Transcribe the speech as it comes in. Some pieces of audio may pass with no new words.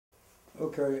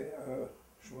Okay,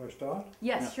 shall I start?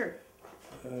 Yes, Yeah. sure.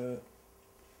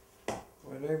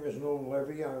 My name is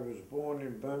Levi. I was born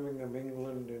in Birmingham,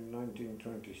 England in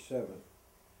 1927.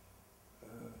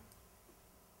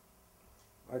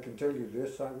 I can tell you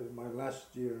this, my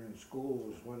last year in school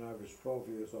was when I was 12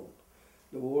 years old.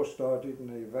 The war started and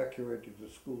they evacuated the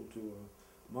school to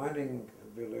a mining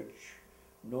village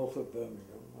north of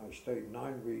Birmingham. I stayed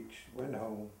 9 weeks, went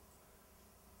home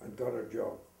and got a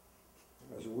job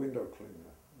as a window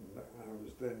cleaner. And I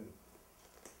was then,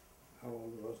 how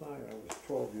old was I? I was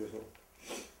 12 years old.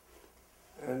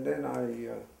 And then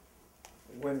I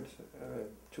went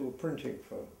to a printing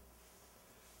firm.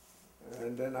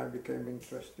 And then I became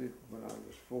interested when I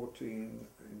was 14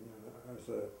 as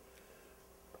a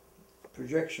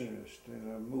projectionist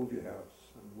in a movie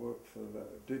house and worked for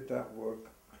that. Did that work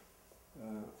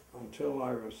until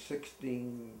I was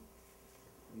 16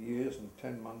 years and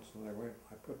 10 months, and I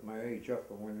put my age up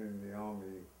and went in the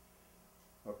army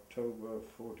October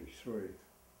 43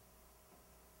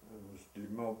 and was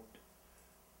demoted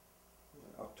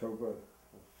October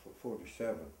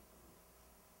 47.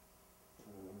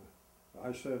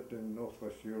 I served in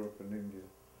Northwest Europe and India.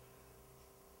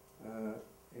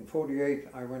 In 48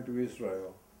 I went to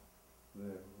Israel.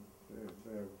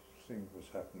 Their thing was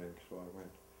happening, so I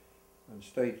went and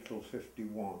stayed till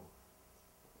 51.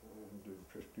 And in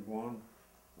 51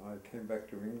 I came back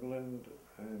to England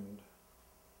and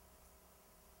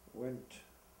went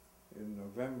in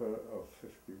November of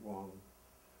 51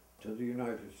 to the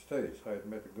United States. I had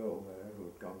met a girl there who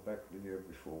had gone back the year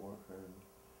before, and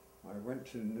I went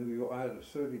to New York. I had a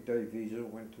 30-day visa,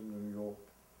 went to New York,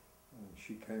 and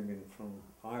she came in from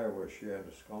Iowa. She had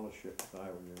a scholarship at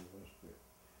Iowa University.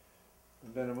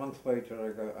 And then a month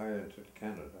later I entered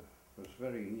Canada. It was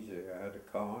very easy. I had a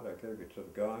card, I gave it to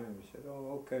the guy and he said,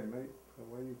 "Oh, okay mate,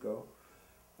 away you go."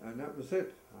 And that was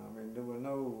it. I mean, there were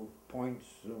no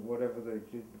points or whatever they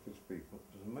did with people.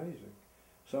 It was amazing.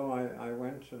 So I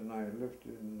went and I lived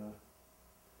in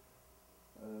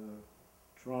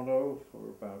Toronto for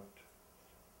about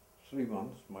 3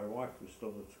 months. My wife was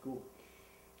still at school.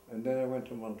 And then I went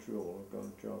to Montreal and got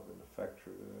a job in a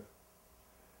factory there.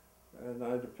 And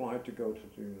I'd applied to go to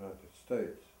the United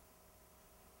States.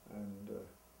 And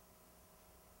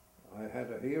I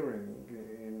had a hearing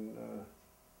in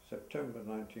September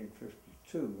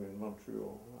 1952 in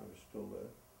Montreal. I was still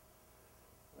there.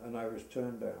 And I was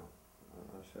turned down. And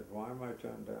I said, "Why am I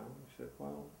turned down?" He said,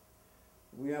 "Well,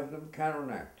 we have the McCarran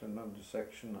Act, and under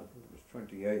section, I think it was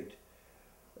 28,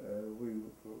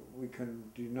 we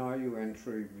can deny you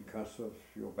entry because of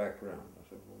your background." I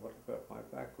said, "Well, what about my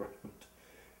background?"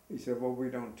 He said, "Well, we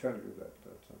don't tell you that,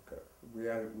 that's okay. We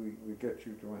get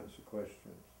you to answer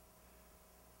questions."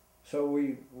 So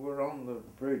we were on the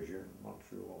bridge in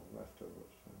Montreal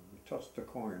afterwards, and we tossed a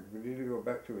coin. We'd either go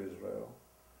back to Israel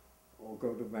or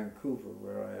go to Vancouver,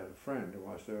 where I had a friend who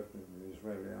I served in the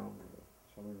Israeli army with.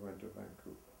 So we went to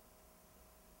Vancouver.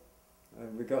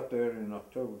 And we got there in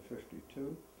October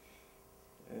 52,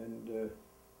 and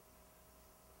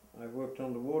I worked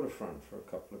on the waterfront for a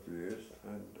couple of years,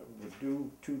 and would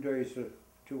do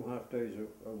 2.5 days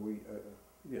a week, a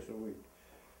week,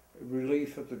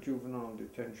 relief at the juvenile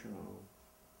detention home.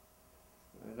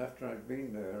 And after I'd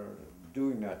been there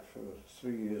doing that for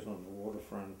 3 years on the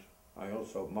waterfront, I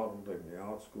also modeled in the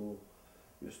art school.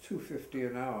 It was $2.50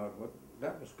 an hour, but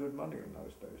that was good money in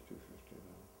those days, $2.50 an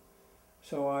hour.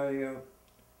 So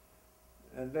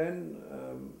and then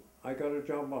I got a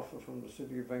job offer from the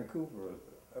city of Vancouver,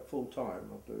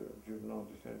 full-time at the juvenile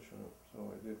detention home,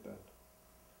 so I did that.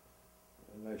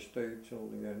 And I stayed till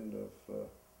the end of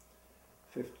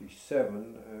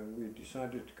 57, and we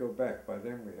decided to go back. By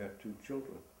then we had 2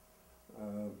 children.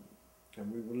 And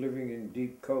we were living in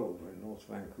Deep Cove in North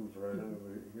Vancouver. I don't know,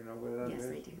 you know where that is?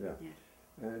 Yes, I do. Yeah.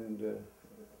 And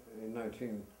in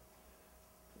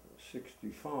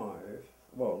 1965,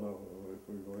 well, no,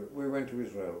 we went to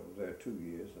Israel there 2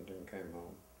 years and then came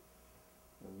home.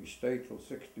 And we stayed till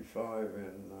 65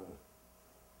 in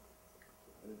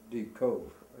Deep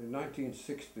Cove. In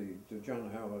 1960, the John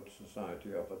Howard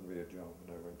Society offered me a job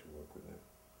and I went to work with them.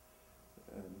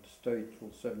 And stayed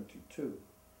till 72.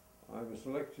 I was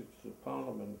elected to the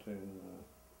Parliament in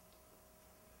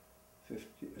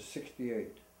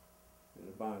 68 in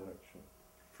a by-election.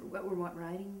 For what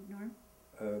riding, Norm?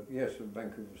 Yes, in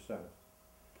Vancouver South.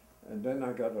 And then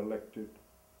I got elected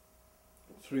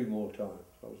 3 more times.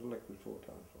 I was elected 4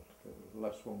 times altogether. The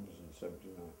last one was in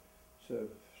 79. So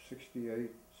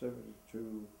 68,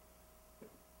 72,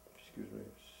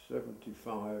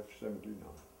 75,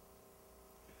 79.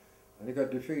 And he got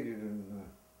defeated in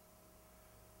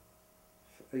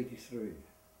 83.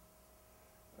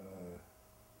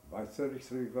 by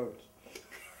 33 votes.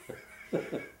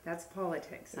 That's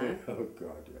politics, huh? Oh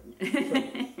God, yeah. So,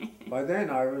 by then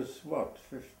I was, what,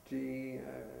 50,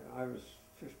 I was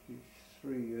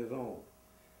 53 years old.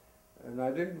 And I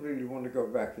didn't really want to go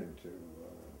back into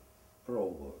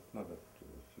parole work, not at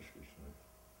 53.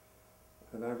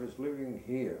 And I was living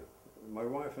here. My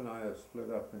wife and I had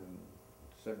split up in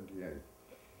 78.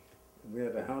 We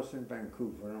had a house in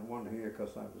Vancouver and one here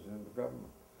because I was in the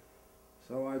government.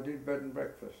 So I did bed and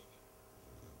breakfast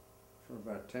for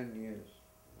about 10 years.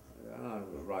 And I was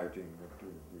writing and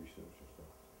doing research and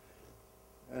stuff.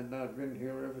 And I've been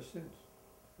here ever since.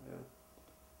 Yeah.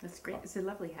 That's great. It's a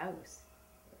lovely house.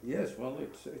 Yes, well,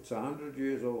 it's 100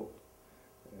 years old.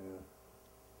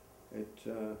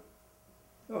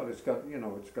 Well, it's got, you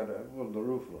know, it's got a, well, the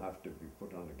roof will have to be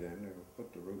put on again. They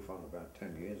put the roof on about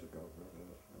 10 years ago.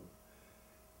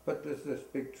 But there's this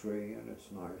big tree and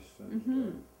it's nice.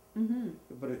 And,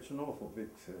 but it's an awful big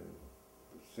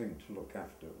thing to look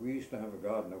after. We used to have a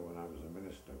gardener when I was a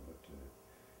minister, but,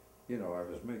 you know, I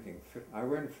was making, I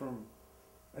went from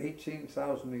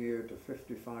 18,000 a year to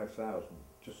 55,000,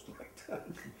 just like that,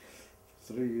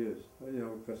 3 years, you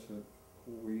know, because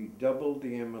we doubled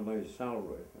the MLA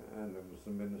salary and it was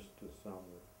the minister's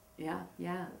salary. Yeah,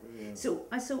 yeah. So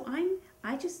I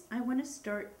want to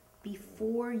start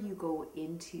before you go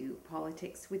into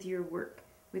politics with your work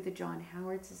with the John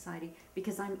Howard Society,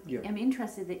 because I'm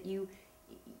interested that you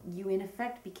in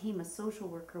effect became a social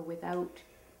worker without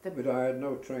the... But I had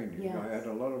no training. Yes. I had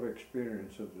a lot of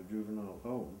experience at the juvenile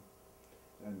home,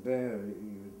 and there,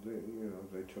 you know,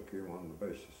 they took you on the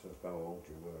basis of how old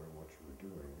you were and what you were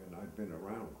doing, and I'd been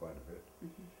around quite a bit.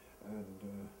 And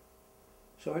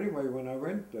so anyway, when I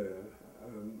went there,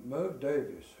 Merv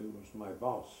Davis, who was my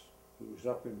boss, who's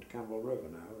up in Campbell River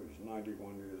now, he's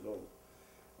 91 years old,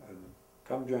 and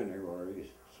come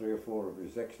January, 3 or 4 of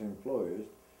his ex-employees,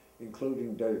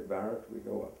 including Dave Barrett, we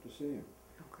go up to see him.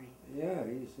 Oh, great. Yeah,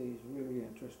 he's a really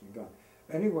interesting guy.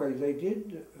 Anyway, they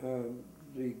did,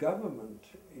 the government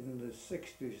in the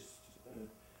 60s,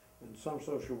 and some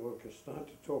social workers started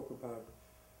to talk about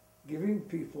giving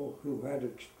people who had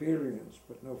experience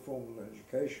but no formal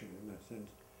education in that sense,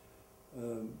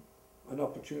 an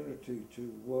opportunity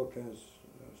to work as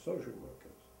social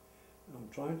workers. I'm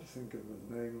trying to think of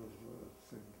the name of the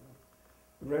thing.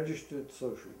 Registered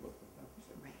social worker, that was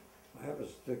it. Right. I have a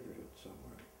stick of it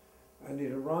somewhere. And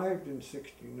it arrived in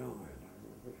 '69. I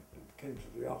remember it came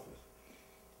to the office.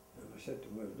 And I said to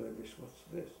Merv Davis, "What's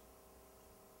this?"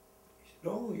 He said,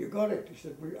 "Oh, you got it." He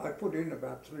said, "I put in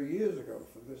about 3 years ago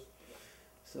for this."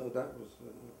 So that was,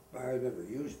 I never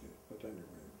used it, but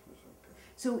anyway, it was okay.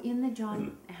 So in the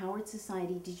John Howard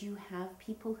Society, did you have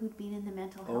people who'd been in the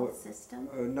mental health system?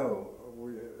 No,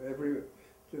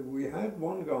 we had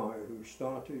one guy who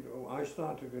started, I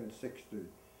started in 60.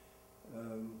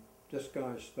 This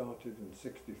guy started in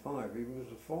 65. He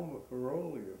was a former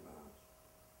parolee of ours.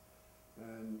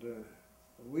 And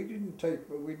we didn't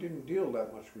deal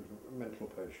that much with mental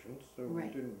patients, so we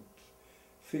didn't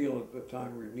feel at the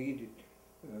time we needed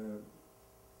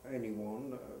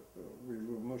anyone. We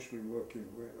were mostly working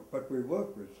with, but we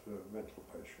worked with mental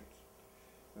patients,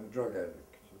 drug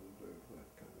addicts and that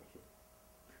kind of thing.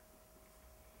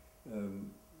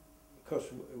 Because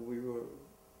we were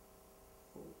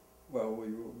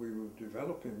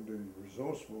developing the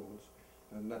resource walls,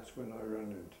 and that's when I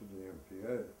ran into the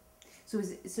MPA. So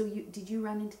did you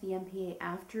run into the MPA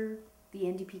after the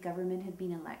NDP government had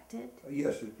been elected?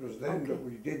 Yes, it was then that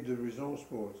we did the resource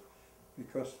boards,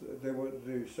 because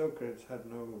the Socrates had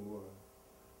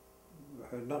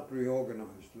not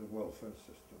reorganized the welfare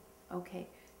system. Okay.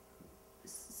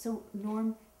 So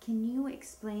Norm, can you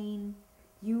explain,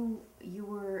 you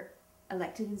were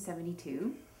elected in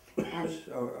 72. And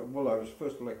well, I was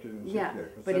first elected in 68. Yeah,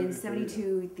 but in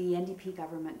 72, the NDP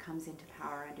government comes into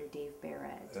power under Dave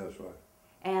Barrett. That's right.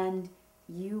 And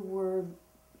you were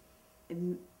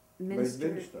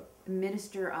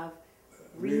Minister of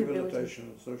Rehabilitation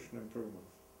and Social Improvement.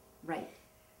 Right.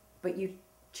 But you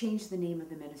changed the name of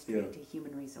the ministry to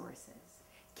Human Resources.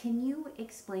 Can you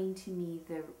explain to me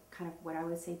the kind of what I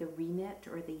would say the remit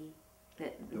or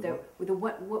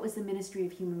what was the Ministry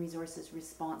of Human Resources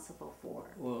responsible for?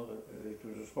 Well, it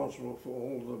was responsible for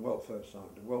all the welfare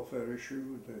side, the welfare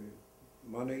issue, the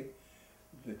money,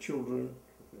 the children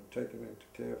taken into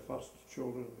care, foster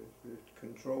children. It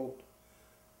controlled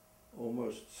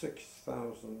almost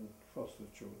 6,000 foster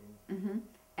children.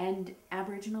 And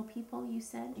Aboriginal people, you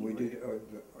said? We did.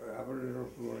 The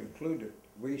Aboriginals were included.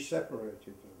 We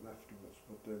separated them afterwards,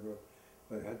 but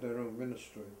they had their own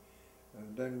ministry.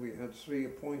 And then we had 3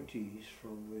 appointees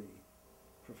from the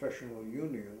professional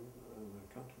union, and I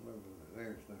can't remember their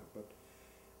names now, but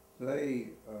they,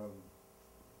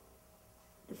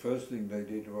 the first thing they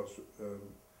did was,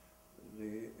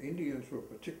 the Indians were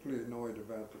particularly annoyed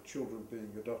about the children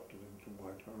being adopted into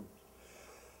white homes.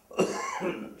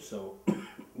 So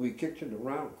we kicked it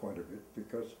around quite a bit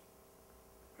because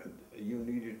you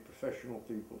needed professional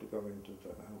people to go into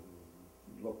the home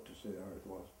and look to see how it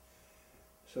was.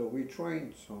 So we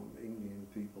trained some Indian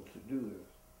people to do this.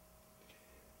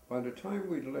 By the time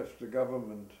we'd left the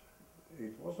government,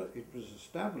 it was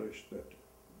established that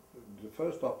the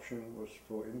first option was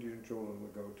for Indian children to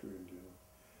go to Indian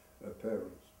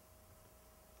parents.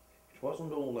 It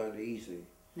wasn't all that easy.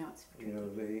 No, it's tricky. You know,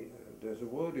 there's a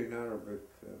word in Arabic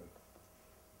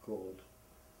called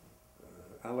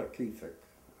alakithik.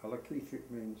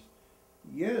 Alakithik means,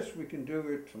 yes, we can do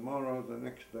it tomorrow, the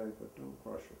next day, but don't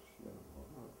crush us. You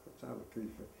know, it's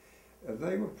alakithik. And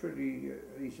they were pretty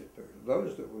easy.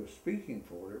 Those that were speaking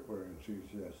for it were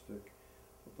enthusiastic,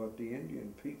 but the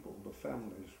Indian people, the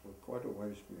families, were quite a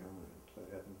ways behind. They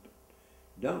hadn't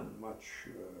done much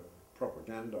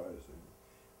propagandizing.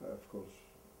 Of course,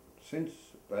 since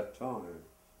that time,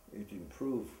 it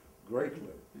improved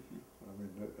greatly. I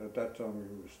mean, at that time we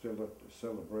were still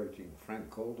celebrating Frank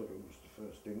Calder, who was the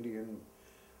first Indian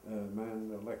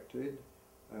man elected,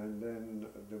 and then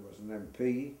there was an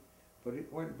MP, but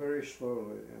it went very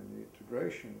slowly, and the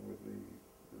integration with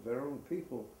their own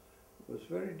people was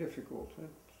very difficult.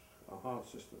 It's a hard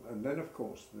system. And then, of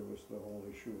course, there was the whole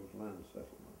issue of land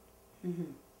settlement.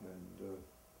 And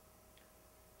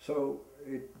so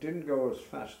it didn't go as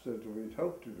fast as we'd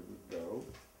hoped it would go.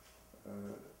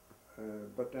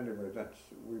 But anyway,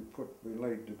 we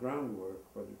laid the groundwork,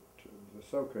 but the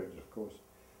Socrates, of course,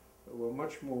 were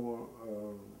much more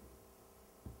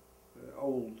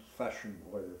old-fashioned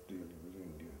way of dealing with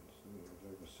Indians. You know,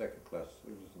 they were second-class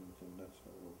citizens, and that's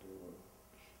how we'll deal with them.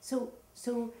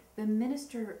 So the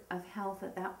Minister of Health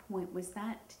at that point, was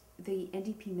that the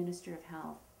NDP Minister of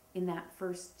Health in that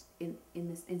first in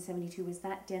 72? Was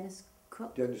that Dennis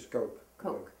Cook? Dennis Cook.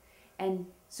 Cook, yeah. And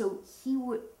so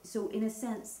so in a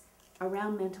sense,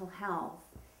 around mental health,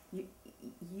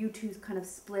 you two kind of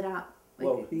split up.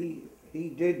 Well, he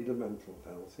did the mental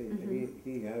health.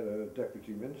 He had a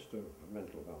deputy minister of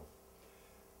mental health.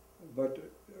 But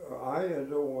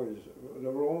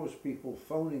there were always people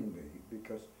phoning me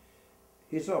because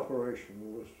his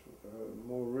operation was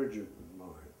more rigid than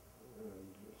mine. And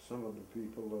some of the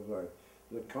people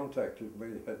that contacted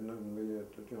me had known me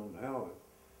at John Howard.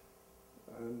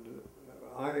 And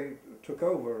I took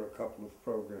over a couple of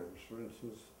programs. For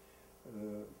instance,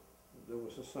 there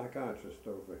was a psychiatrist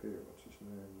over here, what's his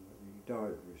name? He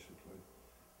died recently.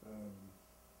 I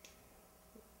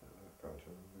can't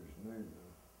remember his name now.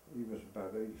 He was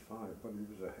about 85, but he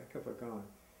was a heck of a guy.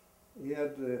 He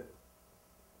had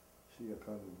I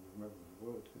can't remember the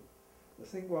word. The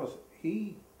thing was,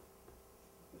 he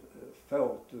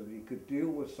felt that he could deal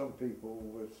with some people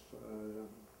with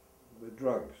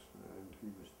drugs, and he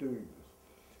was doing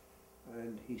this.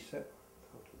 And he said,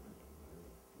 I can't remember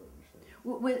what he said.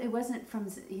 Well, he wasn't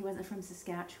from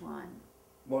Saskatchewan.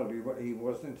 Well, he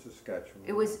was in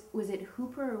Saskatchewan. Was it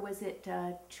Hooper or was it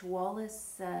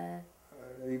Chiwalis?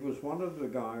 He was one of the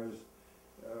guys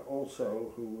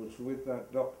also who was with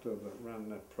that doctor that ran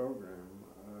that program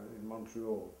in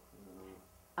Montreal.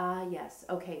 Yes.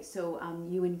 Okay. So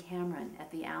Ewan Cameron at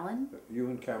the Allen.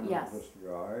 Ewan Cameron yes. was the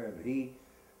guy,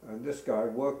 and this guy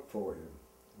worked for him.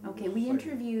 Okay. We've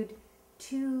interviewed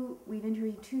two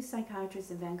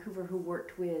psychiatrists in Vancouver who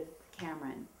worked with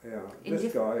Cameron. Yeah.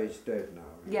 This guy is dead now.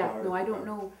 Yeah. No, I don't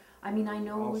know. I mean, I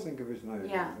know. I'll think of his name.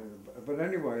 Yeah. But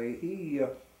anyway, he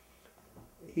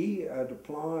had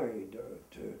applied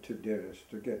to Dennis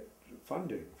to get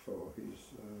funding for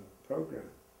his program.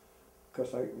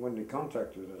 Because when he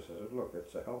contacted us, I said, look,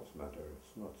 it's a health matter.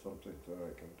 It's not something that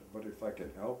I can do. But if I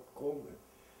can help, call me.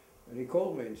 And he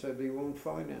called me and said he won't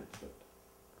finance it.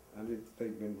 And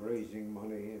they've been raising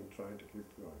money and trying to keep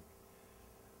going.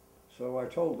 So I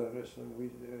told Dennis, and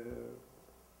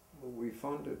we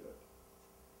funded it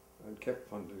and kept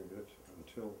funding it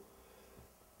until,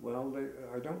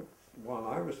 while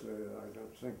I was there, I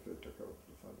don't think they took over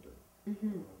the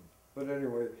funding. But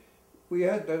anyway,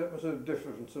 that was a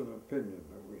difference of opinion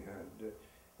that we had.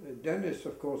 Dennis,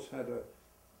 of course, had a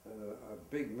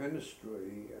big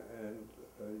ministry, and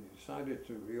he decided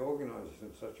to reorganize it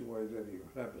in such a way that he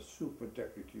would have a super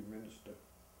deputy minister.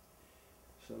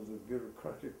 So the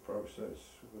bureaucratic process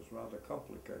was rather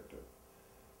complicated.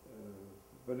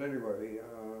 But anyway,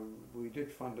 we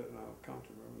did fund it, and I can't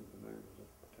remember the name of the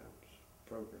damn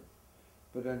program.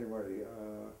 But anyway,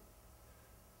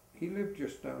 He lived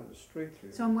just down the street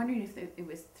here. So I'm wondering if it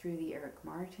was through the Eric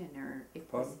Martin, or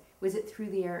if was it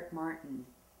through the Eric Martin?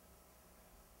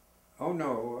 Oh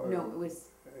no. No, it was.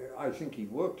 I think he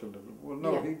worked a little. Well,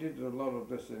 no, Yeah. he did a lot of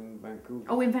this in Vancouver.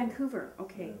 Oh, in Vancouver.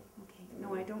 Okay. Yeah. Okay.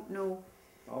 No, I don't know.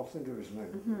 I'll think of his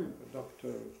name.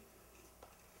 Dr.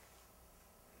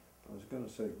 I was going to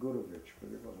say Gurevich,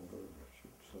 but it wasn't Gurevich.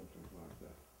 It was something like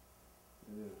that.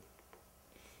 Yeah.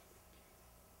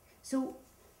 So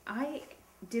I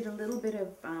did a little bit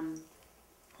of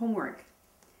homework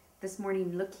this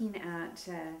morning looking at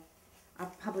a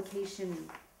publication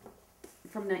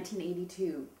from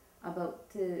 1982 about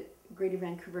the Greater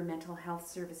Vancouver Mental Health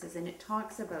Services, and it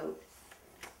talks about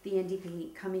the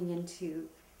NDP coming into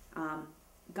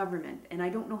government. And I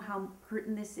don't know how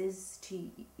pertinent this is to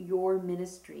your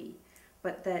ministry,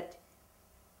 but but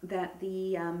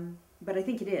I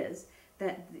think it is,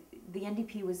 that the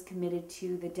NDP was committed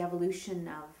to the devolution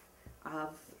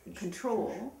of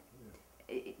control,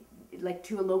 like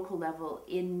to a local level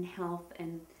in health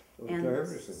and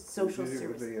social services.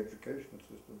 With the education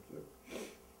system too.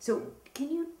 So do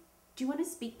you want to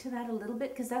speak to that a little bit?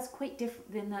 Because that's quite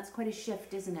different, then that's quite a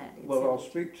shift, isn't it? Well, I'll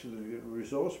speak to the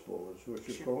resource boards, which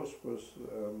of course was,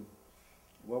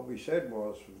 what we said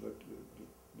was that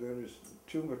there is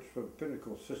too much of a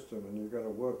pinnacle system, and you've got to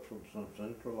work from some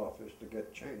central office to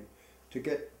get change, to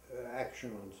get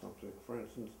action on something. For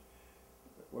instance,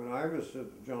 when I was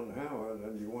at John Howard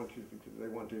and they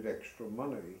wanted extra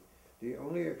money, the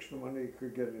only extra money you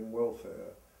could get in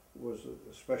welfare was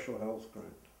a special health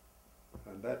grant.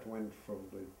 And that went from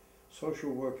the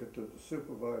social worker to the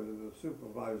supervisor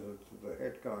to the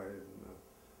head guy in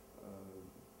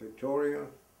Victoria,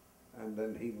 and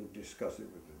then he would discuss it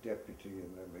with the deputy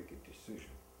and then make a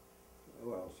decision.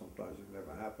 Well, sometimes it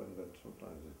never happened, and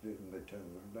sometimes it did, and they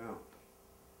turned them down.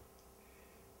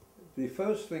 The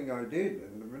first thing I did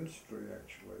in the ministry,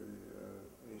 actually,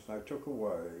 is I took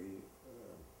away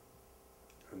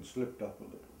and slipped up a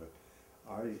little bit.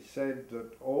 I said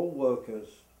that all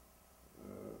workers,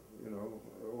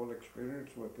 all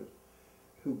experienced workers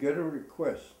who get a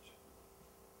request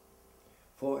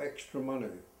for extra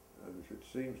money, and if it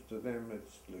seems to them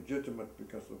it's legitimate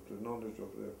because of the knowledge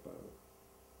of their power,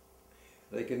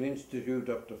 they can institute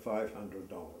up to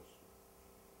 $500.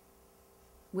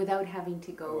 Without having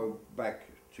to go back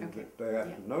to they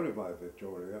have to notify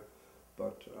Victoria,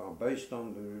 but based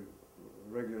on the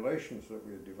regulations that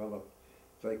we had developed,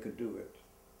 they could do it.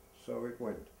 So it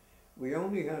went. We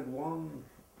only had one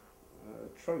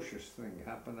atrocious thing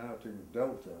happen out in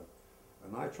Delta,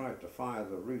 and I tried to fire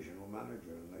the regional manager,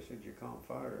 and they said, you can't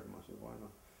fire him. I said, why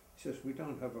not? He says, we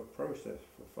don't have a process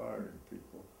for firing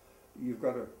people. You've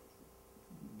got to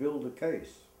build a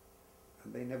case.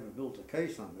 And they never built a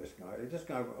case on this guy. This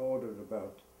guy ordered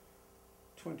about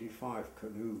 25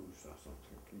 canoes or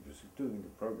something. He was doing a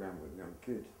program with young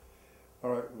kids.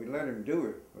 All right, we let him do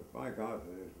it, but by God,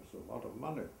 it was a lot of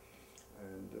money.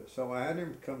 And so I had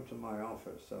him come to my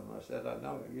office, and I said,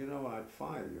 I'd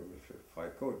fire you if I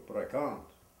could, but I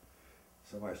can't.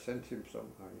 So I sent him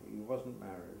he wasn't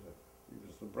married. He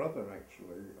was the brother,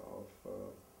 actually, of,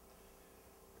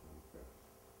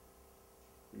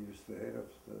 he was the head of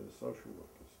the social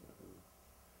workers,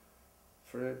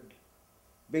 Fred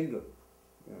Bingham,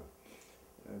 yeah.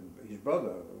 And his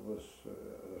brother was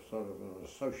sort of an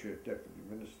associate deputy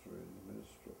minister in the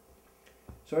ministry.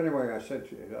 So anyway, I said,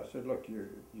 look,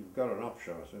 you've got an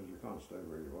option. I said, you can't stay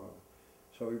where you are.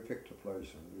 So we picked a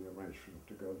place and we arranged for him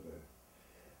to go there.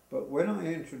 But when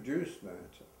I introduced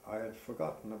that, I had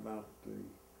forgotten about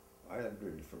I hadn't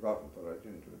really forgotten, but I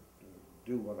didn't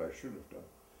do what I should have done.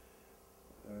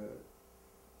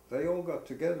 They all got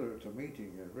together at a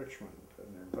meeting in Richmond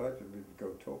and invited me to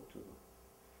go talk to them.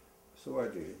 So I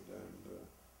did, and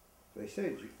they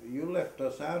said, you left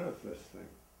us out of this thing.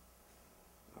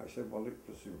 I said, well, it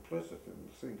was implicit in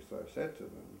the things I said to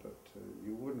them that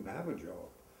you wouldn't have a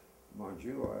job. Mind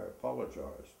you, I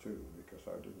apologized too, because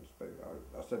I didn't speak.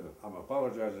 I said, I'm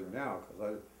apologizing now because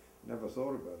I never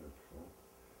thought about it before.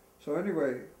 So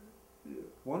anyway,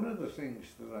 one of the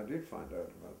things that I did find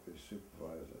out about this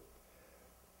supervisor,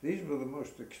 these were the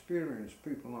most experienced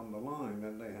people on the line,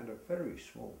 and they had a very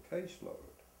small caseload.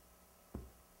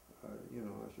 I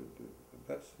said,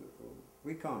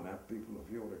 we can't have people of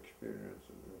your experience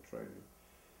and your training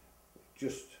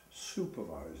just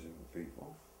supervising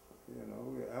people.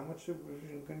 How much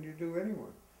supervision can you do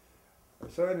anyway?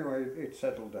 So anyway, it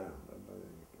settled down. And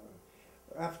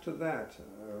after that,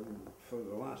 for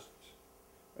the last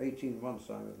 18 months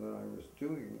that I was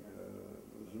doing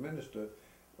as a minister,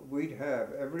 we'd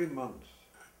have every month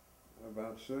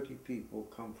about 30 people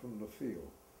come from the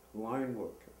field, line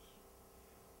workers.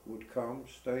 would come,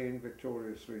 stay in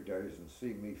Victoria 3 days and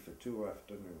see me for 2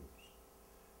 afternoons.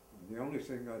 And the only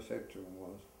thing I said to him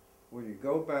was, when you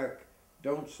go back,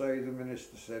 don't say the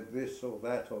minister said this or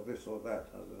that or this or that.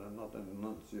 I said, I'm not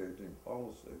enunciating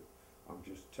policy, I'm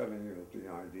just telling you the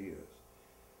ideas.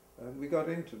 And we got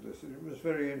into this, and it was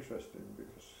very interesting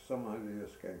because some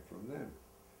ideas came from them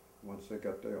once they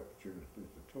got the opportunity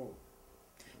to talk.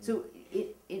 So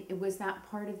it was that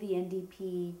part of the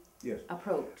NDP Yes.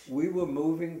 approach? We were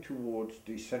moving towards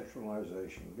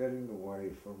decentralisation, getting away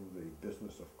from the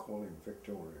business of calling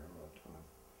Victoria all the time.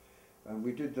 And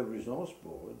we did the resource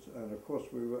boards, and of course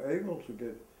we were able to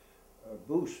get a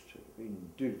boost in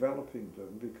developing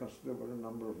them because there were a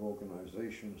number of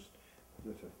organisations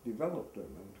that have developed them.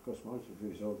 And of course most of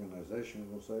these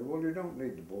organisations will say, well, you don't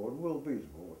need the board, we'll be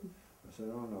the board. I said,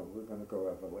 oh no, we're going to go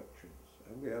have elections.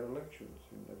 And we had elections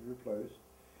in every place.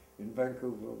 In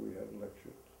Vancouver we had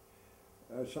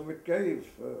elections. So it gave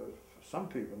some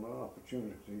people an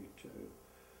opportunity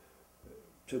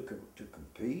to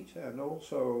compete, and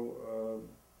also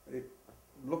it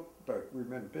looked like we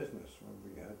meant business when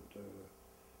we had,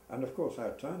 and of course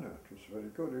our turnout was very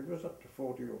good. It was up to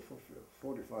 40 or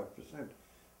 45%.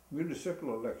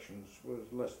 Municipal elections was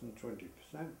less than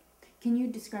 20%. Can you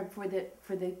describe,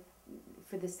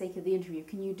 for the sake of the interview,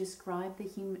 can you describe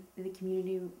the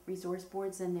community resource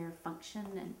boards and their function?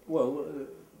 And well,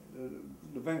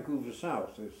 the Vancouver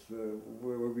South is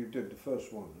where we did the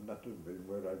first one, and that would be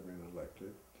where I'd been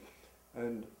elected.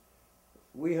 And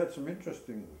we had some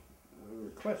interesting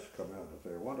requests come out of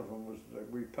there. One of them was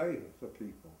that we pay the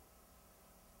people.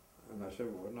 And I said,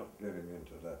 well, we're not getting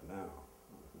into that now.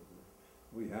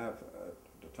 We have, at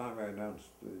the time I announced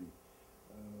the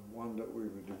one that we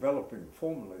were developing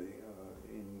formally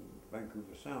in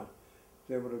Vancouver South,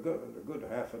 there were a good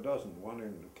half a dozen, one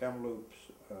in Kamloops,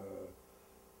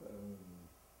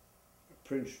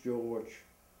 Prince George,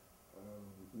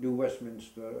 New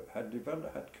Westminster had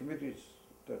committees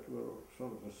that were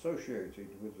sort of associated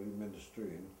with the ministry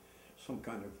in some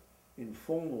kind of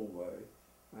informal way,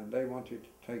 and they wanted to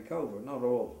take over. Not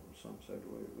all of them. Some said,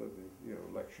 well,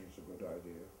 election's a good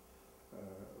idea.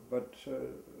 But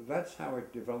that's how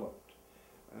it developed,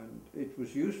 and it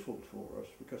was useful for us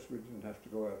because we didn't have to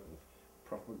go out and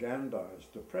propagandize.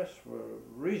 The press were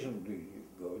reasonably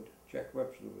good. Jack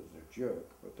Webster was a jerk,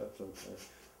 but that's okay.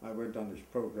 I went on his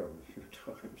program a few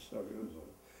times, so it was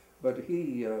all. But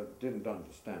he didn't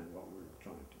understand what we were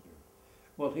trying to do.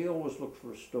 Well, he always looked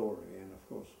for a story, and of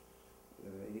course,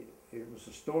 it was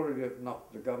a story that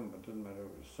knocked the government. Didn't matter if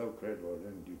it was Socred or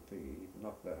NDP, he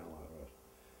knocked the hell out of us.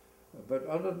 But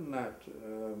other than that,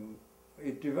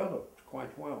 it developed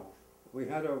quite well. We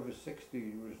had over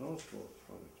 60 resource boards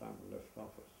by the time we left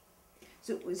office.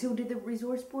 So did the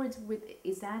resource boards,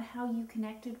 is that how you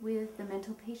connected with the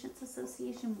Mental Patients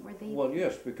Association? Were they? Well,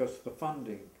 yes, because the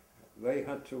funding, they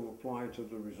had to apply to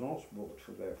the resource board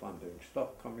for their funding.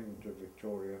 Stop coming to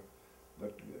Victoria,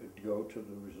 but go to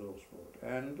the resource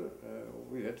board. And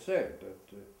we had said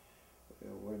that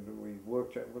when we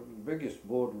worked at, well, the biggest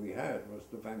board we had was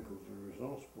the Vancouver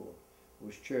Resource Board,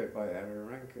 was chaired by Harry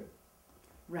Rankin.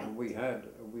 Right. And we had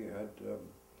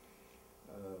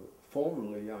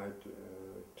formerly I'd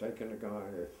taken a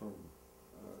guy from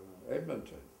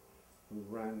Edmonton who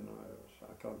ran,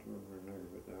 I can't remember the name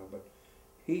of it now, but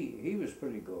he was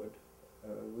pretty good.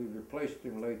 We replaced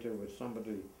him later with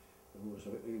somebody who was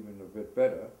even a bit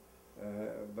better,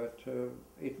 but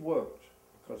it worked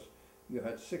because you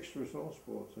had 6 resource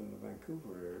boards in the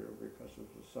Vancouver area because of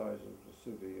the size of the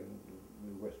city and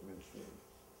New Westminster.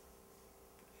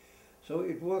 So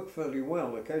it worked fairly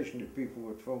well. Occasionally people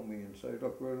would phone me and say,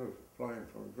 look, we're applying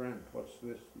for a grant, what's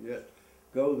this? Yes,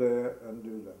 go there and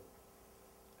do that.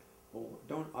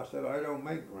 Well, I said, I don't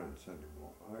make grants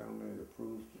anymore. I only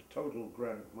approve the total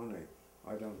grant money.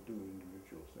 I don't do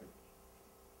individual things.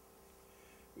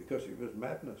 Because it was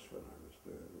madness when I was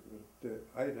there.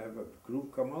 I'd have a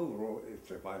group come over, or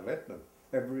if I let them,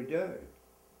 every day.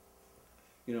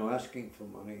 Asking for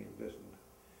money and this and that.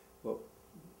 But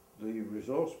the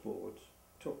resource boards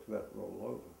took that role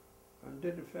over and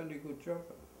did a fairly good job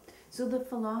of it. So the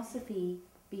philosophy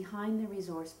behind the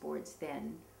resource boards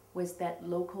then was that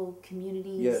local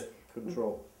communities... Yes,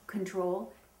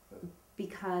 control.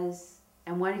 Because...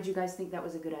 And why did you guys think that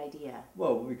was a good idea?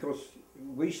 Well, because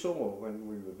we saw when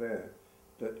we were there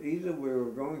that either we were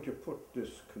going to put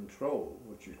this control,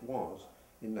 which it was,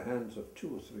 in the hands of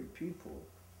 2 or 3 people,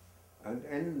 and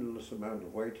endless amount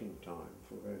of waiting time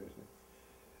for anything.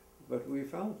 But we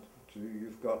felt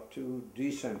you've got to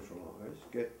decentralise,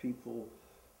 get people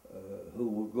who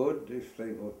were good. If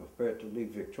they were prepared to leave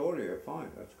Victoria,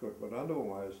 fine, that's good. But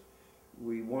otherwise,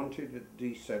 we wanted to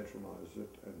decentralize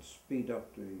it and speed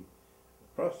up the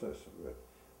process of it.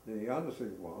 The other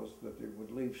thing was that it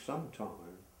would leave some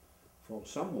time for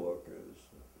some workers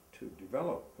to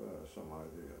develop some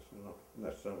ideas, not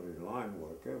necessarily line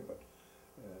worker, but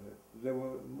there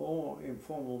were more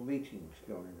informal meetings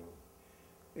going on.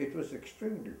 It was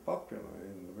extremely popular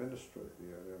in the ministry,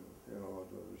 you know,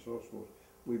 the resource board.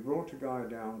 We brought a guy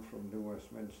down from New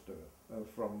Westminster,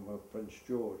 from Prince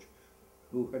George,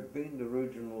 who had been the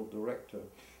regional director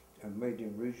and made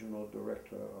him regional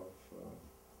director of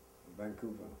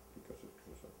Vancouver, because it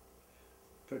was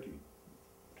a pretty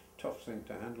tough thing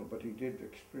to handle, but he did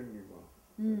extremely well.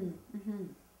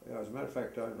 As a matter of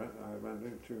fact, I ran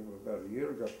into him about a year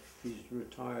ago. He's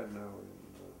retired now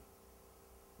in,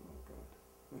 oh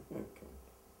God,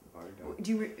 I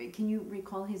don't. Can you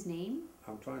recall his name?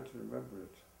 I'm trying to remember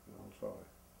it. I'll try.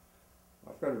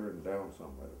 I've got it written down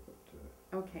somewhere,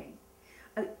 but... okay.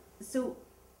 So...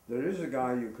 There is a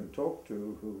guy you can talk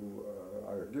to who,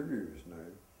 I'll give you his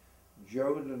name,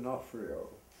 Joe D'Onofrio.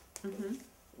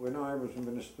 When I was a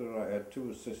minister, I had two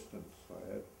assistants.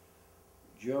 I had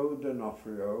Joe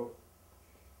D'Onofrio,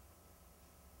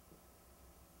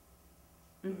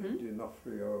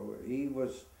 D'Onofrio. He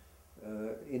was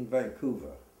in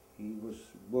Vancouver. He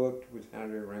worked with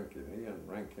Harry Rankin. He and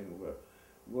Rankin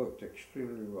worked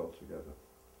extremely well together.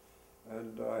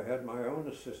 And I had my own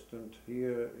assistant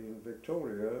here in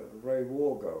Victoria, Ray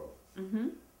Wargo.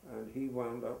 And he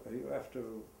wound up, after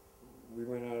we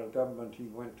went out of government, he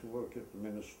went to work at the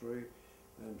ministry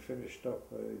and finished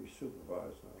up a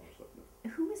supervisor or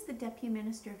something. Who was the Deputy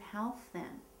Minister of Health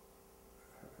then?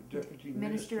 Deputy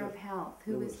Minister of Health.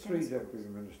 Who was three deputy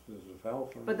ministers of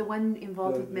health. But the one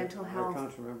involved with mental health. I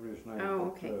can't remember his name.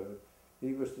 Oh, but, okay.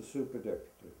 He was the super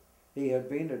deputy. He had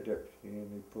been a deputy,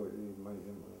 and he made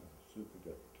him a super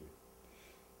deputy.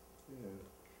 Yeah.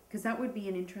 Because that would be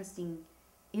an interesting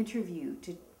interview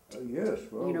to yes,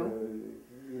 well, you know,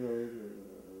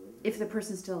 if the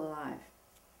person's still alive.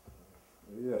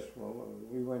 Yes, well,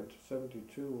 we went to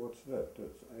 72. What's that?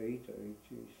 That's 8, 80,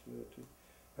 30.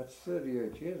 That's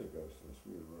 38 years ago since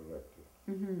we were elected.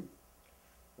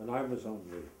 And I was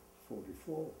only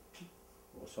 44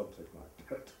 or something like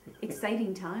that.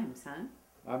 Exciting times, huh?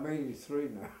 I'm 83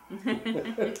 now.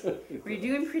 Well, you're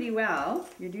doing pretty well.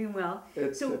 You're doing well.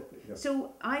 So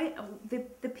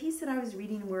the piece that I was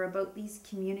reading were about these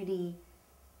community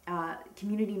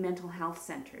mental health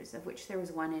centers, of which there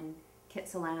was one in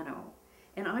Kitsilano.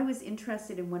 And I was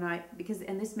interested in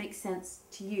and this makes sense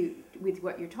to you with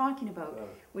what you're talking about,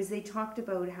 was they talked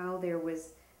about how there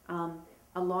was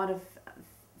a lot of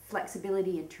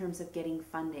flexibility in terms of getting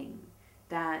funding,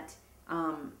 that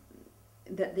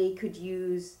they could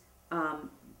use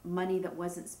money that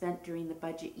wasn't spent during the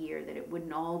budget year, that it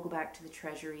wouldn't all go back to the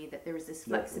Treasury, that there was this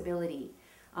flexibility.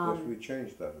 Yes, we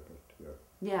changed that a bit,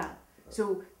 yeah.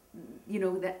 So, you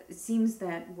know, that it seems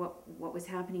that what was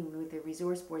happening with the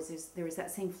resource boards is there was that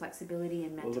same flexibility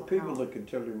in mental health. Well, the people that can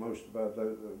tell you most about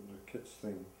the kids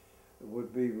thing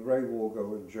would be Ray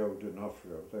Wargo and Joe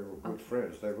D'Onofrio. They were good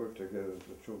friends. They worked together at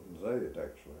the Children's Aid,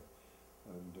 actually.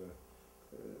 And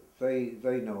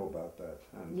they know about that,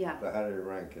 and the Harry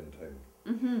Rankin thing.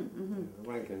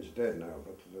 Rankin's dead now,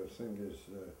 but the thing is,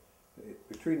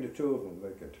 between the two of them,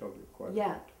 they can tell you quite a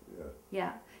bit.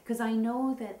 Yeah, because I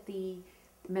know that the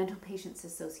Mental Patients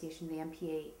Association, the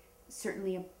MPA,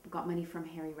 certainly got money from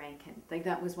Harry Rankin. Like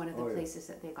that was one of the places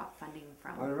that they got funding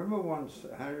from. I remember once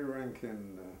Harry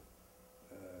Rankin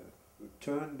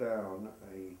turned down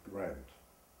a grant,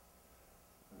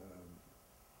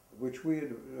 which we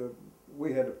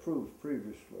had approved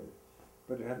previously,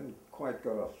 but it hadn't quite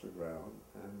got off the ground.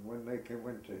 And when they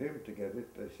went to him to get it,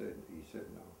 he said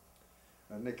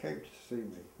no. And they came to see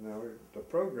me. Now the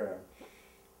program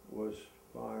was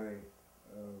by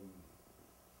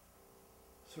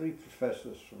 3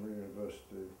 professors from the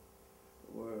university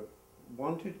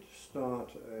wanted to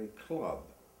start a club,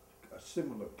 a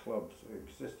similar club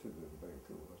existed in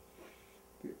Vancouver,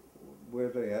 where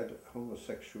they had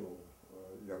homosexual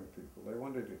young people. They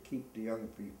wanted to keep the young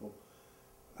people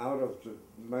out of the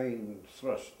main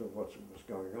thrust of what was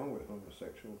going on with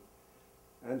homosexuals,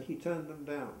 and he turned them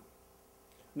down.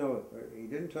 No, he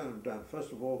didn't turn them down.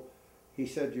 First of all, he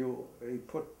said he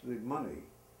put the money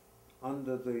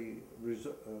under the what's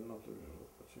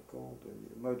it called,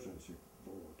 the emergency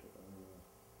board.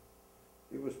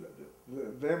 It was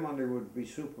their money would be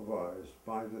supervised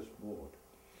by this board,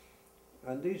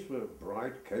 and these were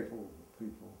bright, capable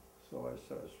people. So I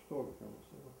spoke to him and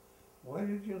said, why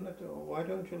don't you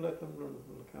let them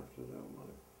look after their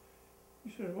money?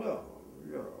 He said, well,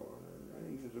 you know,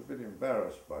 he was a bit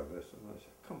embarrassed by this, and I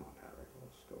said, come on, Harry,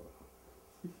 let's go on.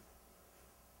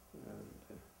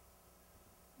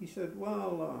 He said,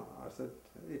 well, I said,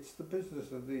 it's the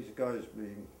business of these guys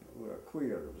being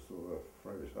queer, was the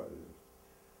phrase I used.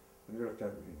 And he looked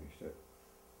at me and he said,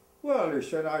 well, he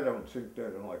said, I don't think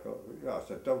they're like, I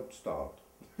said, don't start.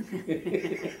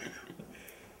 I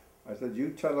said, you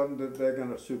tell them that they're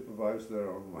going to supervise their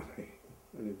own money.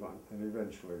 And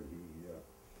eventually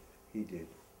he did.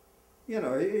 You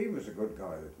know, he was a good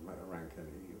guy at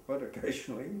Rankine, but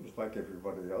occasionally he was like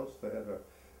everybody else. They had a,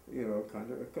 you know,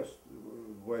 kind of, because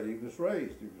where he was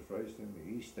raised in the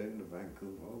East End of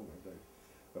Vancouver, where they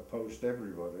opposed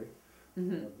everybody.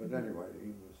 But anyway,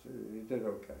 he did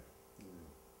okay.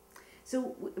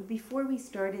 So before we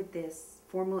started this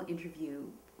formal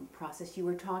interview process, you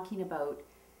were talking about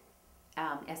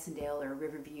Essendale or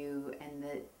Riverview and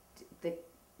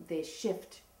the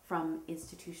shift from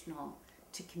institutional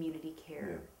to community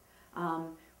care,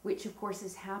 which of course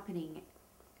is happening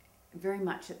very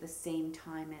much at the same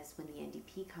time as when the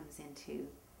NDP comes into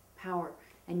power,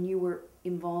 and you were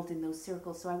involved in those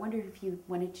circles. So I wondered if you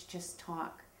wanted to just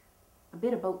talk a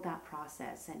bit about that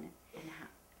process and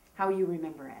how you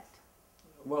remember it.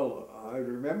 Well, I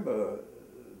remember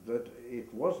that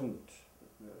it wasn't,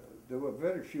 there were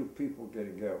very few people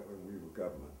getting out when we were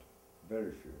government,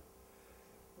 very few.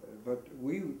 But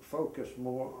we focused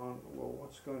more on, well,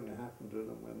 what's going to happen to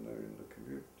them when they're in the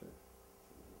community.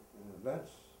 And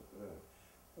that's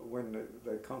when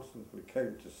they constantly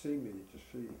came to see me to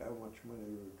see how much money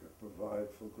we could provide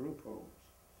for group homes.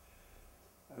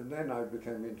 And then I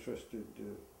became interested,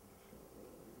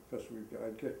 because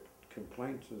I'd get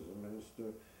complaints as a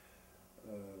minister.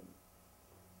 It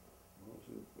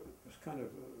was kind of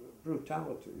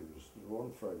brutality, was the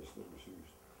one phrase that was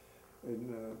used.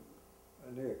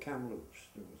 Near Kamloops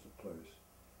there was a place,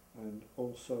 and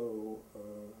also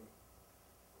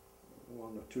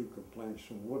one or two complaints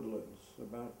from Woodlands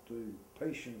about the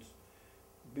patients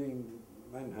being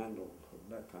manhandled and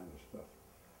that kind of stuff.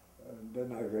 And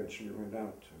then I eventually went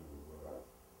out to,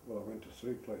 I went to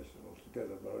 3 places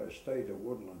altogether, but I stayed at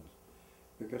Woodlands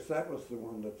because that was the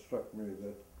one that struck me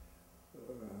that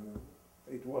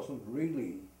it wasn't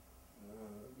really,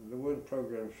 there weren't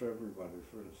programs for everybody.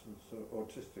 For instance,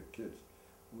 autistic kids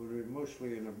were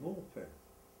mostly in a bullpen,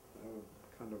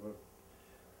 kind of and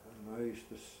I used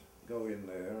to go in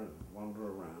there and wander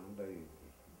around. They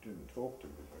didn't talk to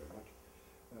me very much.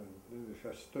 And if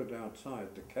I stood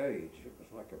outside the cage, it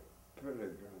was like a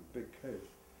pretty big cage.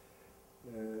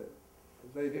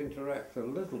 They'd interact a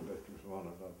little bit with one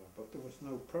another, but there was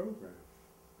no program.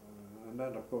 And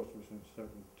that, of course, was in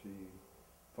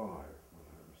 '75 when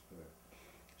I was there.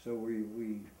 So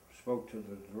we spoke to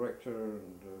the director,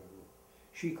 and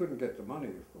she couldn't get the money,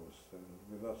 of course, and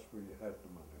with us we had the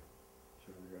money,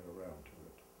 so we got around to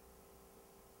it.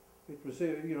 It was,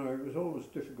 you know, it was always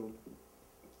difficult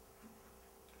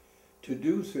to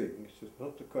do things. It's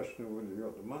not the question of whether you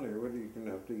got the money or whether you can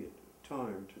have the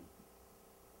time to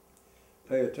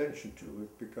pay attention to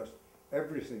it, because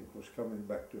everything was coming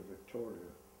back to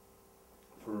Victoria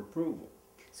for approval.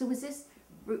 So was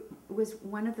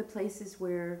one of the places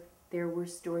where there were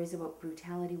stories about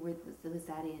brutality, was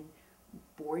that in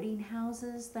boarding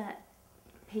houses that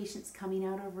patients coming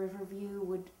out of Riverview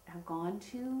would have gone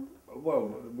to?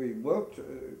 Well, we worked,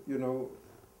 you know,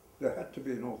 there had to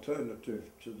be an alternative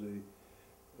to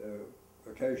the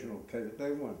occasional case.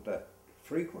 They weren't that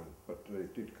frequent, but they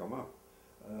did come up.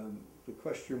 The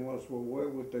question was, well, where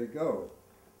would they go?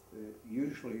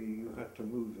 Usually you had to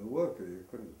move the worker. You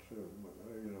couldn't,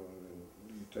 you know,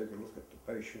 you take a look at the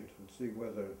patient and see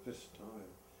whether at this time,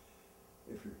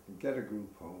 if you can get a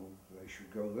group home, they should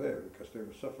go there, because they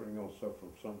were suffering also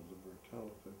from some of the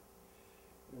brutality.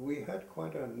 We had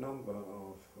quite a number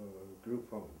of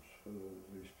group homes for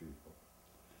these people.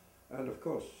 And of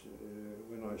course,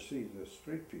 when I see the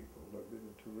street people, I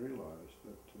begin to realise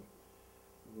that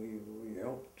we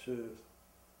helped,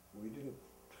 we didn't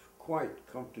quite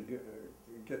come to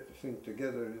get the thing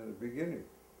together in the beginning.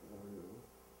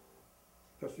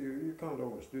 Because you can't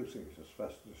always do things as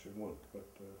fast as you want, but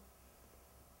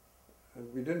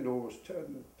and we didn't always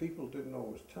people didn't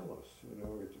always tell us, you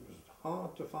know. It was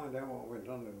hard to find out what went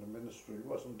on in the ministry. It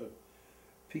wasn't that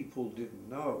people didn't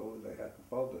know, they hadn't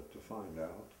bothered to find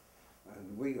out,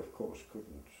 and we of course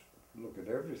couldn't look at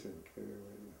everything.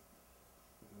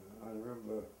 I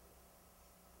remember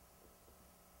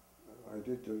I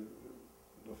did the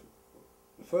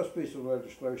first piece of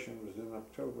legislation was in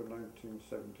October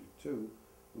 1972.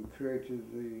 We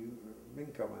created the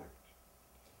Income Act.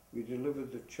 We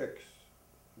delivered the cheques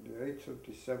on the 8th of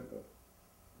December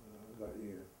that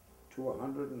year to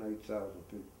 108,000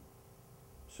 people,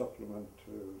 supplement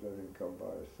their income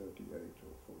by 38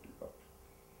 or 40 bucks.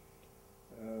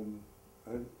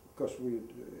 And of course we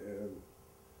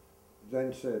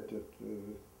then said that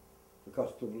the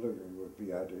cost of living would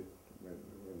be added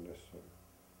when necessary.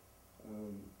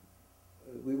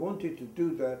 We wanted to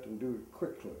do that and do it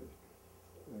quickly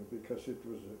because it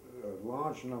was a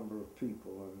large number of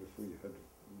people, and if we had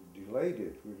delayed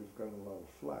it, we'd have gotten a lot of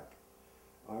flack.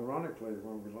 Ironically,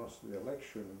 when we lost the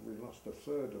election, we lost a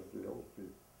third of the old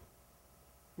people.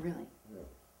 Really? Yeah.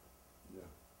 Yeah.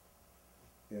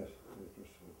 Yes, it was a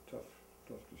tough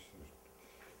decision.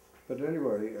 But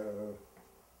anyway,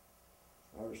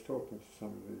 I was talking to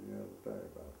somebody the other day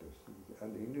about this,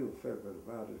 and he knew a fair bit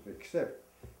about it, except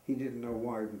he didn't know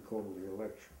why we called the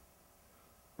election.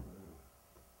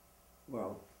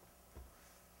 Well,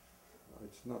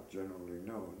 it's not generally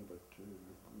known, but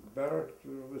Barrett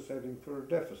was heading for a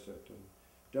deficit, and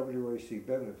W.A.C.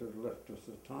 Bennett had left us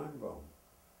a time bomb.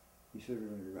 He said,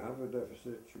 when you have a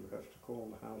deficit, you have to call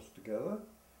the House together.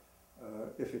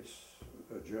 If it's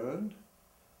adjourned,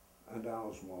 and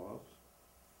ours was,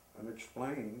 and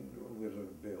explain with a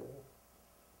bill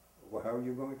how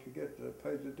you're going to get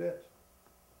pay the debt.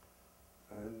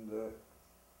 And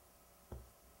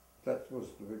that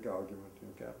was the big argument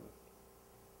in Cabinet.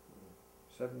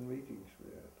 7 meetings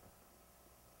we had.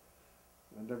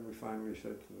 And then we finally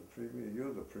said to the Premier,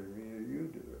 you're the Premier, you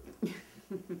do it.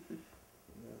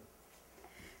 Yeah.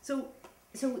 So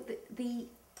the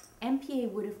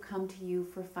MPA would have come to you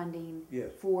for funding,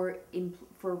 yes, for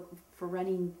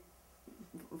running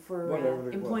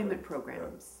for employment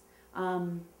programs.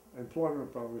 Yeah.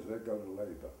 Employment programs that go to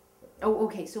Labour. Oh,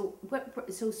 okay. So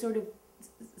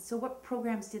what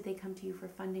programs did they come to you for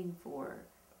funding for?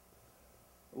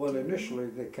 Well, initially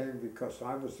they came because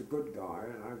I was the good guy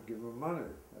and I'd give them money.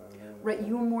 Right,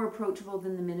 you were more approachable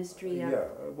than the Ministry of yeah,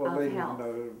 well, they Health.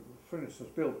 didn't know. For instance,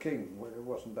 Bill King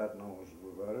wasn't that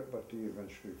knowledgeable about it, but he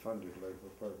eventually funded Labour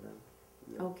programs.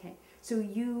 Yeah. Okay, so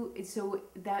you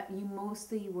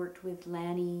mostly worked with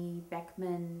Lanny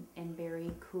Beckman and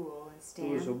Barry Cool and Stan.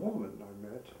 There was a woman I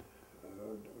met,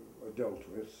 dealt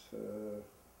with.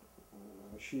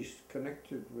 She's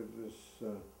connected with this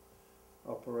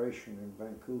operation in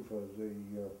Vancouver.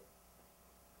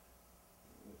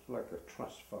 It's like a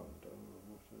trust fund. I don't know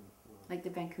what like the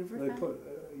Vancouver they Fund? put.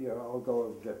 Yeah, I'll go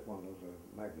and get one of the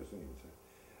magazines.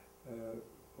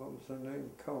 What was her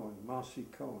name? Cohen, Marcy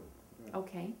Cohen. Yeah.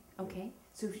 Okay, okay. Yeah.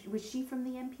 So was she from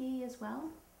the MPA as well?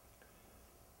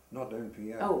 Not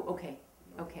NPA. Oh, okay.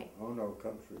 No. Okay. Oh no,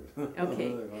 country.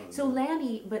 Okay. So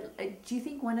Lanny, but do you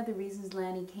think one of the reasons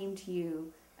Lanny came to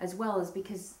you as well is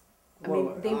because I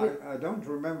don't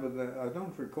remember that. I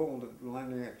don't recall that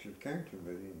Lanny actually came to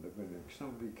me in the beginning.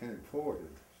 Somebody came for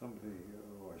him. Somebody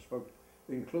who I spoke,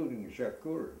 including Jacques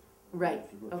Coury. Right.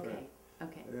 Okay.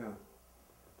 Okay. Yeah.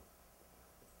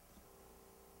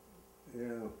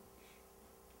 Yeah.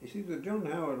 You see, the John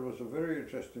Howard was a very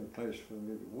interesting place for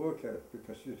me to work at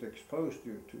because it exposed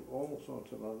you to all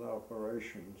sorts of other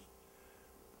operations,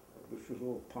 which was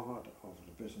all part of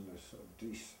the business of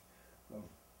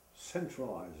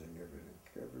centralizing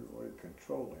everybody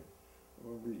controlling.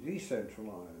 When we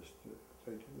decentralized,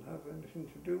 they didn't have anything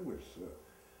to do with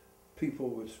people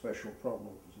with special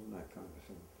problems and that kind of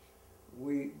thing.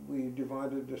 We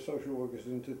divided the social workers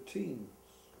into teams,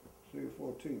 3 or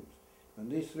 4 teams. And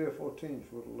these 3 or 4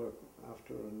 teams would look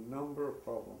after a number of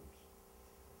problems,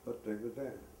 but they were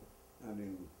there. And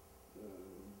in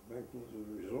Vancouver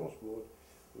Resource Board,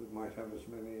 we might have as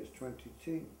many as 20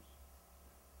 teams.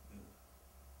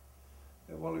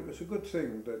 Yeah. Well, it was a good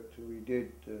thing that we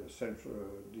did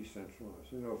decentralize.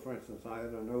 You know, for instance, I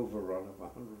had an overrun of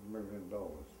 $100 million.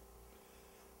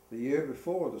 The year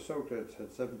before, the Soviets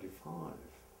had 75,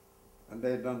 and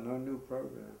they had done no new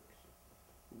programs.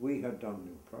 We had done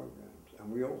new programs, and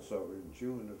we also, in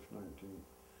June of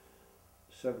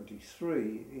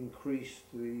 1973,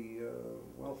 increased the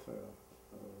welfare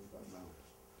amount.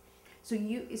 So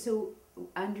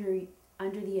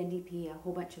under the NDP, a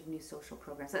whole bunch of new social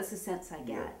programs. That's the sense I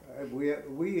get. Yeah.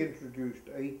 We introduced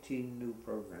 18 new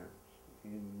programs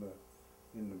in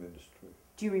the ministry.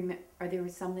 Do you remember? Are there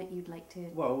some that you'd like to?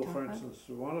 Well, talk for about? instance,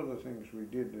 one of the things we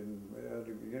did at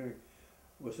the beginning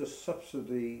was a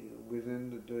subsidy within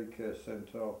the daycare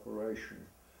centre operation,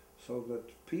 so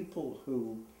that people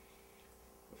who,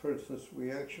 for instance,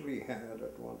 we actually had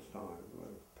at one time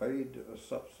paid a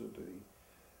subsidy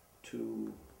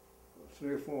to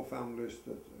 3 or 4 families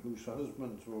whose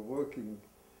husbands were working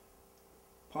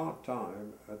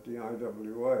part-time at the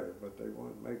IWA, but they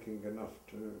weren't making enough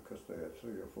because they had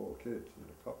 3 or 4 kids, and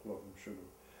a couple of them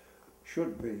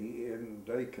should be in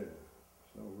daycare.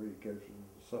 So we gave them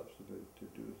the subsidy to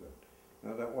do that.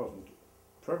 Now that wasn't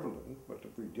prevalent, but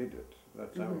we did it.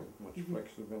 That's how much Mm-hmm.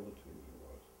 flexibility there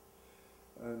was.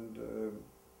 And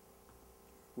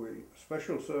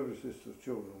special services to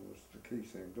children was the key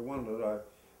thing. The one that I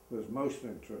was most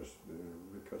interested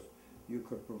in, because you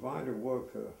could provide a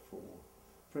worker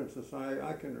for instance,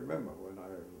 I can remember when I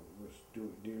was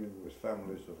dealing with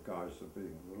families of guys that are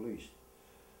being released,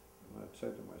 and I'd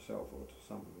say to myself or to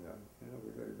somebody,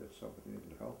 we've got to get somebody in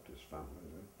to help this family.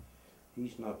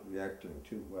 He's not reacting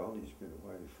too well, he's been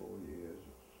away 4 years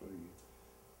or 3,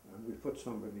 and we put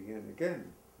somebody in again.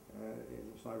 It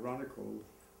was ironical,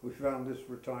 we found this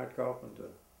retired carpenter,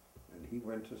 and he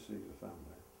went to see the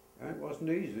family. And it wasn't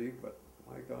easy, but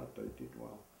my God, they did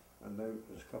well. And there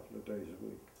was a couple of days a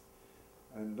week.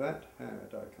 And that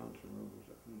had, I can't remember,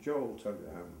 Joe will tell you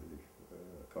how many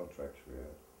contracts we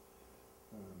had.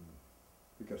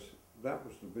 Because that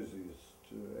was the busiest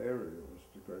area, was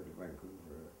the Greater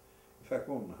Vancouver area. In fact,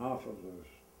 more than half of the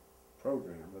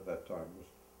program at that time was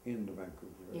in the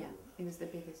Vancouver area. Yeah, it was the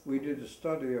biggest. We did a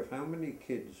study of how many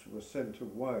kids were sent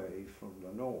away from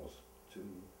the north to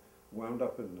wound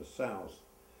up in the south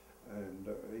and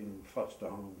in foster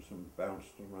homes and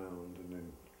bounced around and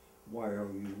in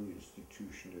YOU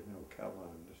institution in Ocala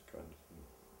and this kind of thing.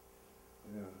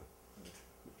 Yeah,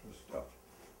 it was tough.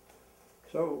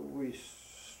 So we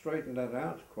straightened that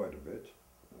out quite a bit.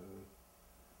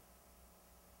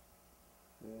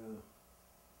 Yeah.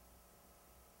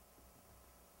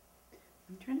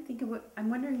 I'm trying to think of I'm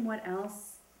wondering what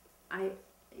else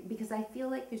because I feel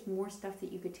like there's more stuff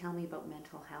that you could tell me about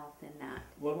mental health in that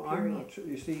Well, period. I'm not sure.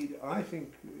 You see, I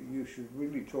think you should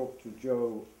really talk to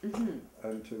Joe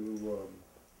and to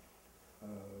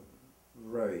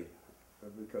Ray,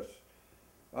 because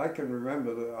I can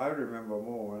remember that. I remember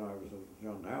more when I was at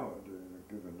John Howard,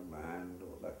 giving them a hand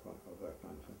or that kind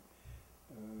of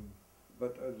thing.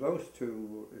 But those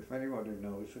two, if anybody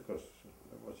knows, because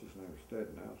what's his name's dead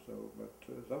now, so but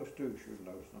those two should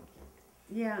know something.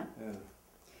 Yeah. Yeah.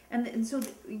 And so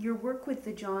your work with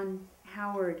the John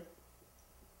Howard,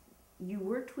 you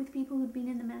worked with people who'd been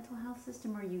in the mental health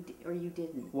system, or you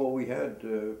didn't? Well, we had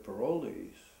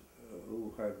parolees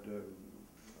who had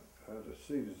a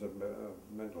series of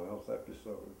mental health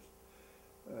episodes,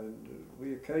 and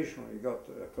we occasionally got,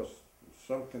 because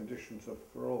some conditions of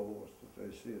parole was that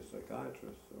they see a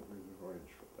psychiatrist, so we would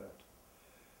arrange for that.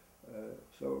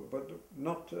 But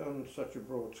not on such a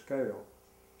broad scale.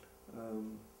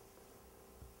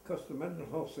 Because the mental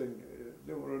health thing,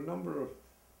 there were a number of,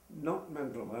 not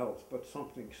mental health, but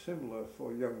something similar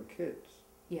for young kids.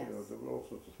 Yes. There were all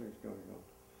sorts of things going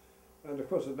on. And of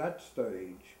course at that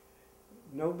stage,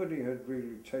 nobody had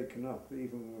really taken up,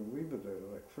 even when we were there.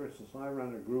 Like for instance, I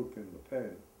ran a group in the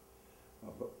pen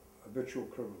of habitual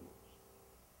criminals.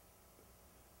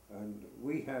 And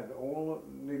we had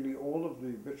nearly all of the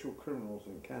habitual criminals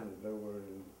in Canada were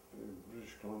in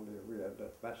British Columbia. We had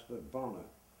that bastard Bonner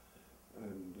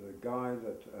and the guy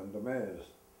and the mayors,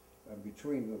 and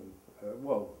between them,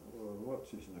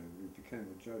 what's his name? He became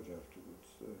a judge afterwards.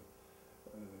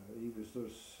 He was the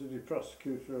city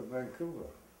prosecutor of Vancouver.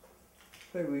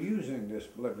 They were using this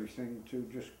bloody thing to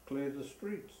just clear the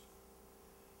streets,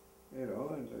 and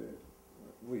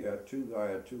I had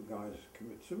two guys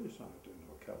commit suicide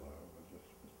in Ocala.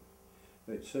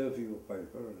 They'd serve you a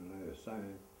paper and they were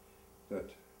saying that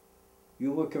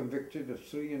you were convicted of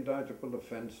 3 indictable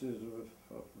offences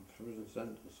of a prison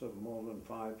sentence of more than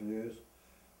 5 years,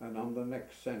 and on the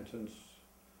next sentence,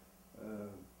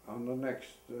 on the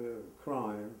next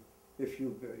crime, if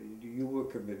you were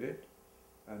committed,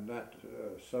 and that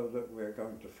so that we're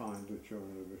going to find that you're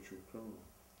an habitual criminal.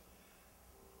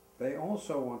 They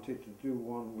also wanted to do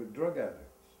one with drug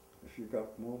addicts. If you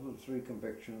got more than 3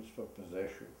 convictions for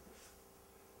possession,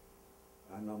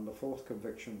 and on the 4th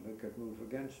conviction they could move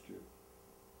against you.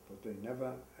 But they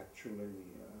never actually,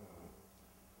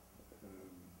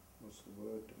 what's the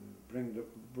word,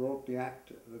 brought the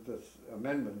act, this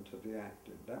amendment to the act.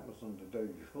 That was on the day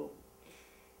before.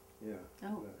 Yeah.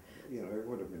 Oh. It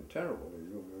would have been terrible. We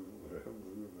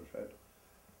would have had,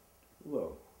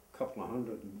 well, a couple of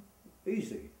hundred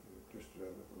easy, just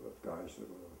of guys that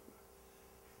were.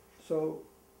 So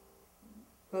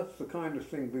that's the kind of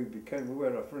thing we became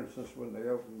aware of. For instance, when they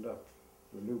opened up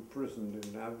the new prison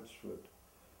in Abbotsford,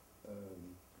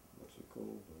 what's it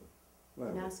called?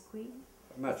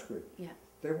 Matchqueen. Yeah.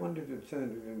 They wanted to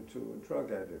turn it into a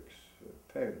drug addict's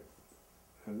pen,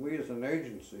 and we as an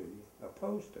agency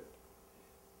opposed it.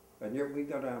 And yet we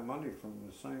got our money from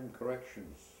the same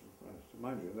corrections.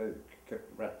 Mind you, they kept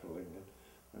rattling it,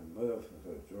 and Merv,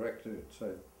 the director,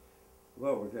 said,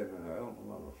 well, we're getting a hell of a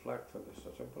lot of flack for this.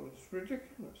 I said, well, it's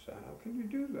ridiculous. How can you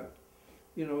do that?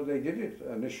 you know, they did it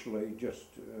initially, just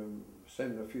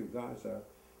send a few guys out.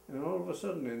 And all of a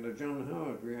sudden in the John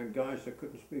Howard, we had guys that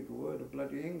couldn't speak a word of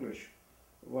bloody English,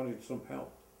 wanted some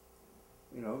help,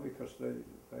 you know, because they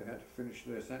had to finish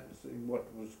their sentence in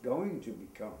what was going to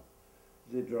become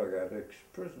the drug addicts'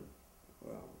 prison.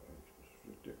 Well, it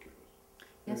was ridiculous.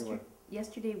 Anyway.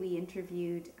 Yesterday we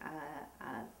interviewed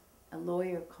a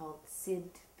lawyer called Sid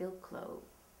Filclo,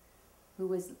 who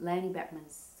was Lanny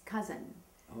Beckman's cousin.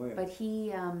 Oh, yeah. But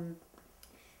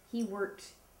he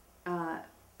worked, I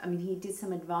mean, he did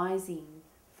some advising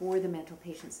for the Mental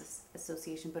Patients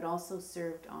Association, but also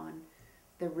served on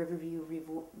the Riverview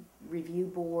Review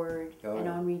Board and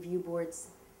on review boards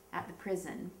at the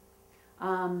prison.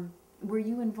 Were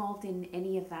you involved in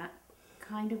any of that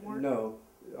kind of work? No,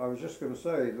 I was just going to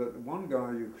say that one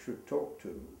guy you should talk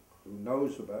to who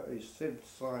knows about is Sid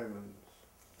Simons.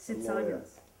 Sid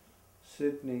Simons.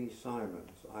 Sidney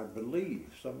Simons, I believe.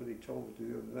 Somebody told me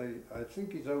the other day. I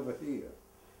think he's over here.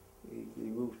 He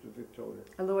moved to Victoria.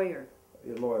 A lawyer.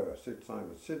 A lawyer, Sid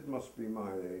Simons. Sid must be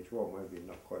my age. Well, maybe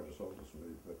not quite as old as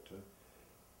me, but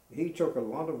he took a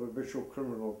lot of habitual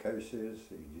criminal cases.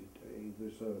 He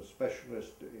was a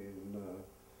specialist in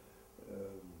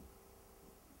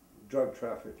drug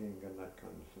trafficking and that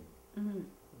kind of thing. Mm-hmm.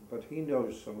 But he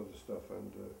knows some of the stuff,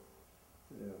 and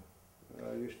yeah,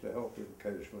 I used to help him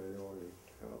occasionally, or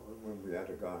when we had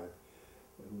a guy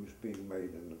who was being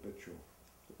made an habitual.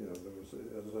 You know,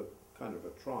 there was a kind of a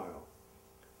trial.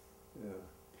 Yeah.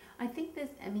 I think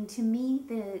that, I mean, to me,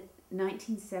 the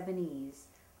 1970s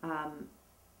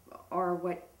are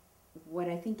what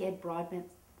I think Ed Broadbent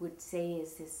would say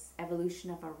is this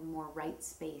evolution of a more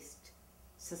rights-based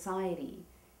society.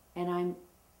 And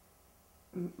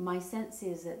my sense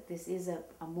is that this is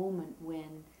a moment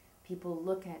when people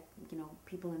look at, you know,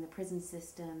 people in the prison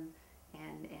system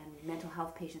and mental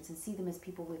health patients and see them as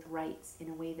people with rights in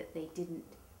a way that they didn't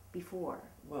before.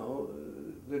 Well,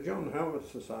 the John Howard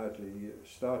Society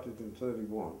started in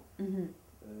 '31. Mm-hmm.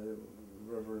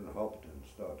 Reverend Hopton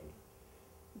started.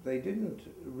 They didn't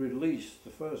release the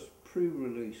first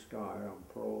pre-release guy on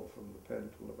parole from the pen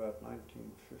till about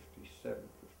 1957,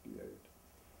 58.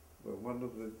 But one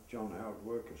of the John Howard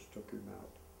workers took him out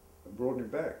and brought him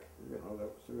back. You know,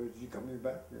 that was, is he coming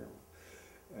back? You know,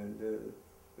 and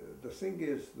the thing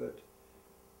is that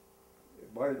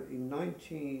in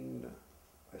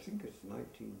I think it's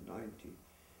 1990,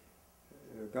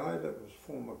 a guy that was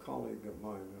former colleague of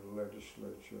mine in the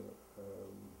legislature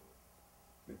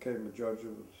became a judge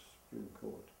of the Supreme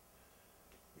Court.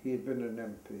 He had been an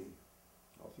MP.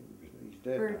 I think he's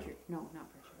dead Berger. now. No, not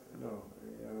Berger. No,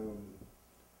 I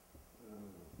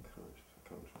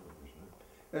can't remember his name.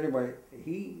 Anyway,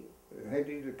 he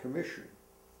headed a commission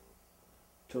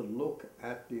to look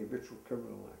at the Habitual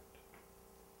Criminal Act,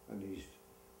 and his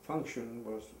function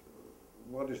was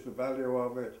what is the value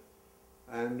of it,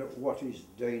 and what is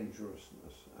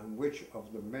dangerousness, and which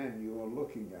of the men you are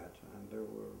looking at, and there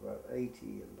were about 80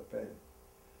 in the pen,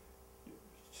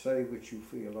 say which you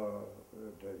feel are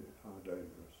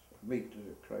dangerous, meet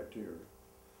the criteria.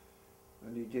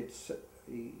 And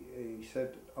he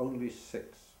said only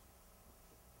 6,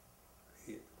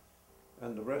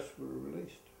 and the rest were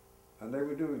released, and they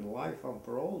were doing life on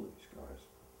parole, these guys.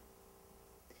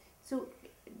 So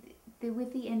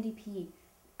with the NDP,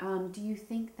 do you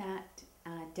think that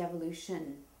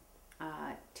devolution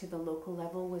to the local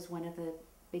level was one of the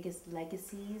biggest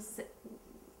legacies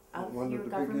of your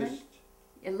government?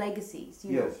 Legacies,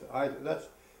 you know. Yes, that's,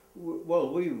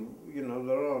 well, you know,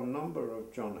 there are a number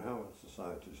of John Howard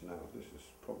societies now. This is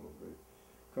probably,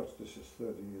 because this is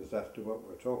 30 years after what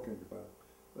we're talking about.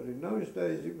 But in those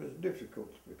days it was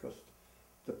difficult because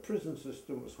the prison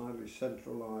system was highly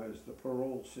centralized, the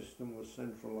parole system was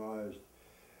centralized,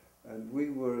 and we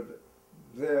were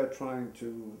there trying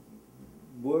to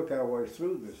work our way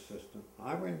through this system.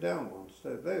 I went down once.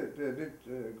 They did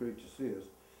agree to see us.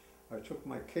 I took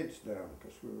my kids down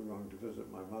because we were going to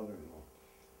visit my mother-in-law.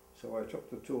 So I took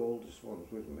the 2 oldest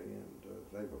ones with me, and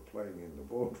they were playing in the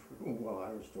boardroom while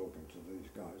I was talking to these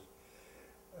guys.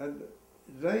 And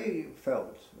they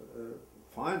felt,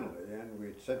 finally, and we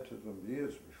had said to them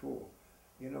years before,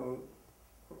 you know,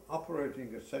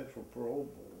 operating a central parole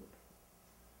board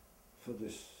for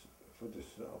this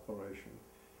operation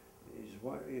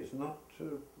is not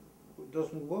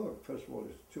doesn't work. First of all,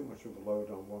 it's too much of a load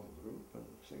on one group, and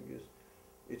the thing is,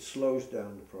 it slows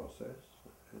down the process.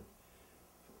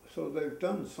 So they've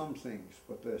done some things,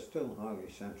 but they're still highly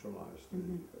centralised.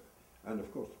 Mm-hmm. And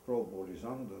of course, the parole board is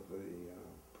under the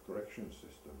correction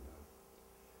system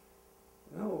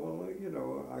now. No, well, you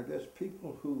know, I guess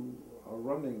people who are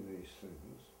running these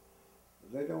things,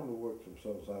 they don't want to work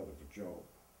themselves out of a job.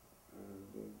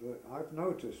 And I've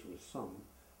noticed with some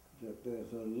that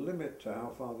there's a limit to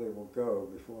how far they will go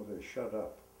before they shut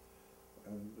up.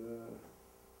 And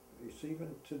it's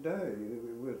even today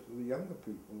with the younger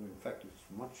people. In fact,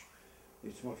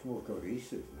 it's much more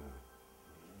cohesive now.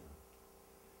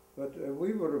 But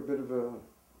we were a bit of a,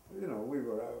 you know, we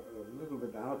were a little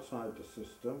bit outside the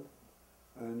system,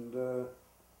 and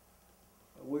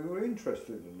we were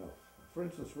interested enough. For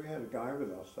instance, we had a guy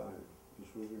with us. I was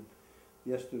with him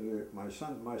yesterday. My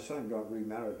son got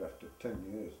remarried after 10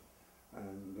 years,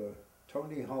 and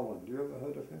Tony Holland. You ever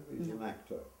heard of him? He's an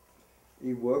actor.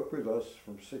 He worked with us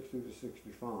from 60 to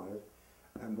 65,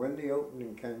 and when the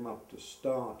opening came up to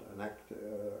start a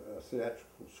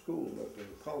theatrical school at the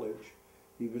college,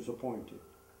 he was appointed,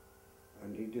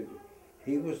 and he did it.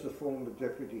 He was the former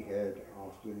deputy head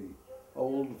of the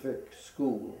Old Vic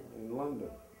School in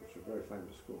London, which is a very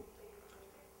famous school.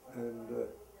 And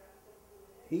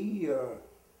he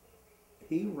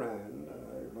ran,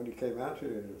 when he came out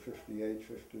here in 58,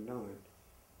 59,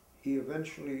 he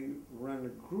eventually ran a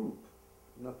group,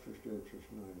 not 58,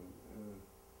 59,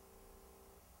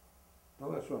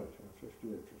 no, that's right, 58,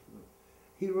 59.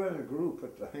 He ran a group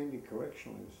at the Haney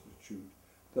Correctional Institute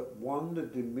that won the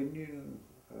Dominion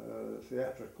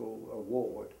Theatrical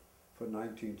Award for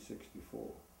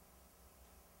 1964.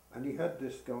 And he had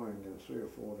this going in 3 or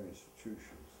 4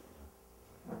 institutions.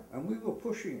 And we were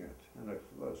pushing it, and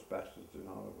those bastards in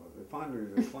Oliver, finally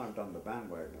they climbed on the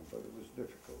bandwagon, but it was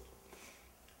difficult.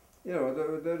 You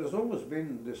know, there's always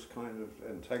been this kind of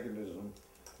antagonism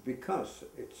because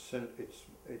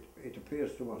it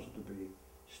appears to us to be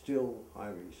still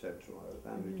highly centralized,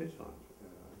 and it is highly.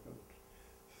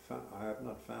 I have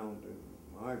not found, in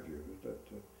my view, that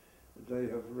they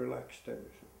have relaxed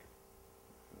everything.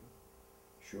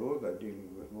 Sure, they're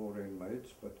dealing with more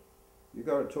inmates, but you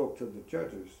got to talk to the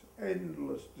judges.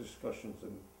 Endless discussions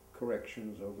and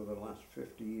corrections over the last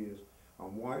 50 years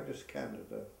on why does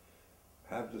Canada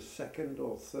have the 2nd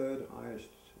or 3rd highest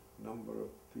number of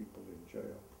people in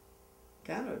jail.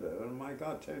 Canada, and my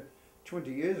God,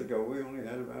 20 years ago we only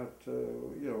had about,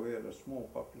 we had a small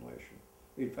population.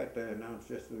 In fact, they announced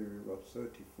yesterday we've got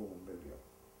 34 million.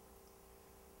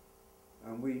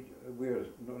 And we're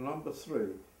number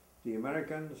 3. The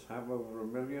Americans have over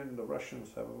 1 million, the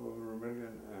Russians have over 1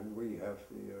 million, and we have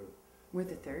the... We're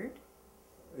the 3rd?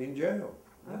 In jail.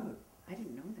 Oh, Yeah. I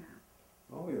didn't know that.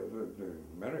 Oh yeah, the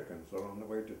Americans are on the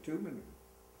way to 2 million.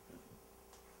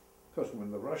 Because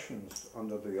when the Russians,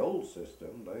 under the old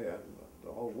system, they had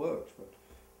the whole works, but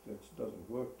it doesn't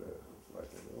work there. Like,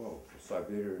 well,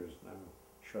 Siberia is now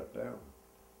shut down.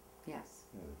 Yes.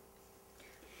 Yeah.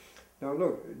 Now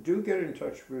look, do get in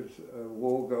touch with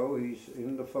Wargo. He's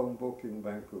in the phone book in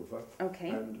Vancouver. Okay.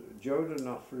 And Joe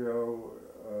D'Onofrio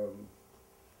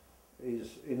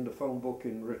is in the phone book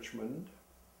in Richmond.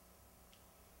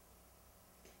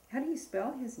 How do you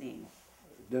spell his name?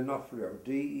 D'Onofrio,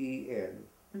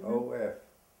 D-E-N-O-F.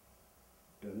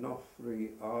 D'Onofrio,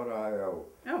 R-I-O.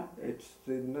 Oh. It's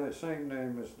the same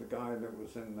name as the guy that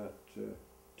was in that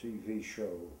TV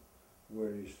show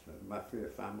where he's the mafia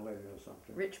family or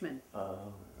something. Richmond.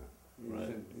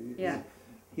 Right. Yeah.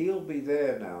 He'll be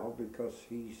there now because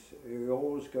he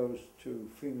always goes to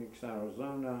Phoenix,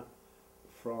 Arizona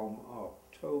from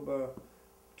October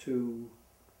to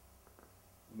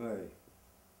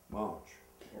March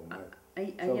or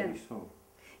May. So yeah. he's home.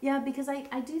 Yeah, because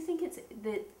I do think it's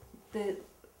the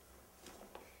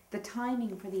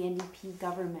timing for the NDP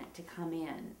government to come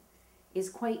in is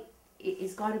got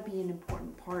to be an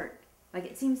important part. Like,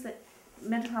 it seems that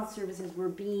mental health services were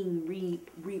being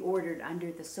reordered under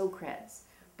the SOCREDs,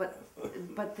 but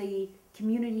the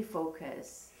community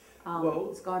focus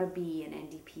has got to be an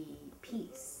NDP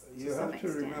piece. You have to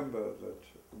remember that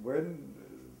when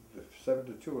the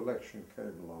 72 election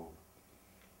came along,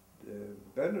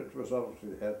 Bennett was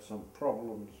obviously had some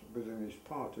problems within his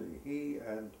party. He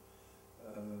and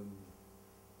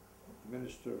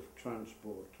Minister of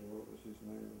Transport, or what was his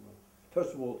name?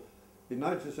 First of all, in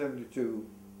 1972,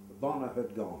 Bonner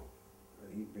had gone.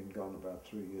 He'd been gone about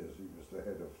 3 years. He was the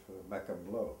head of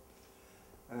Macambeau.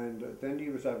 And then he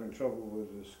was having trouble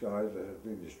with this guy that had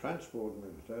been his transport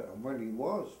minister, and when he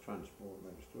was transport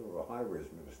minister, or highways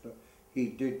minister, he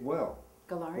did well.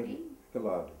 Gallardi?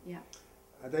 Gallardi. Yeah.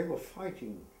 They were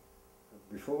fighting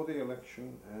before the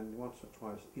election and once or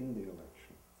twice in the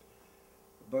election.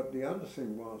 But the other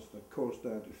thing was that caused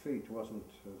their defeat wasn't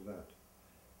that.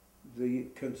 The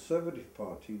Conservative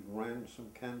Party ran some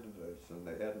candidates, and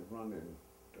they hadn't run in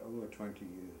over 20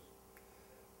 years.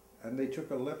 And they took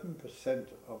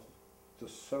 11% of the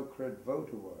SOCRED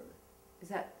vote away. Is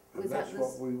that and that's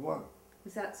what we won.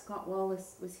 Was that Scott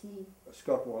Wallace? Was he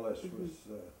Scott Wallace was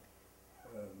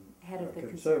head of the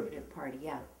Conservative Party?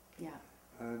 Yeah, yeah.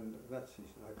 And that's his,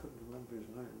 I couldn't remember his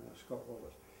name now, Scott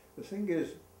Wallace. The thing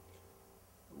is,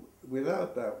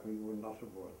 without that we would not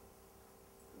have won.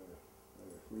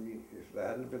 If there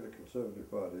hadn't been the Conservative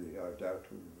Party, I doubt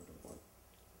we would have won.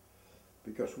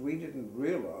 Because we didn't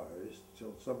realise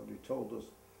till somebody told us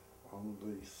on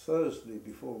the Thursday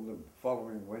before the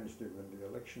following Wednesday when the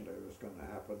election day was going to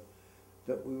happen,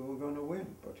 that we were going to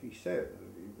win. But he said,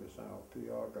 and he was our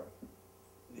PR guy,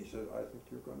 he said, I think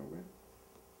you're going to win.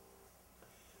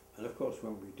 And of course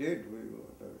when we did, we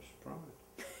were very surprised.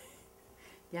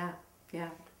 Yeah,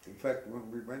 yeah. In fact,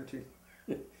 when we went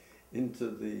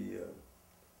into the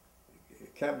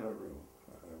cabinet room,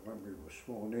 when we were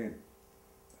sworn in,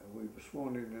 we were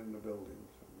sworn in the buildings,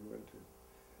 and we went in,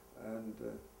 and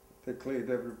they cleared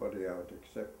everybody out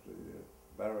except the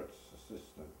Barrett's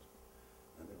assistant,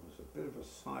 and there was a bit of a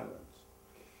silence,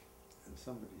 and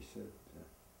somebody said,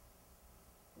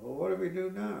 well, what do we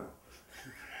do now?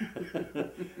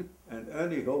 And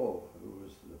Ernie Hall, who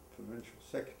was the provincial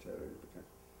secretary,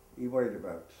 he weighed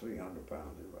about 300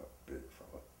 pounds, he was a big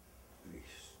fella, and he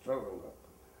struggled up.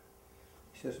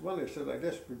 He says, well, he said, I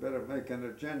guess we better make an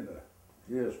agenda.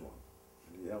 Here's one.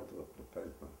 And he held up the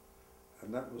paper.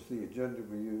 And that was the agenda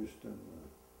we used in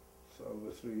so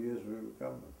over 3 years we were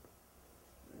government.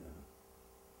 Yeah.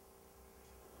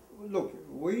 Look,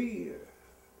 we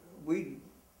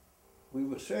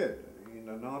were said in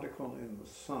an article in The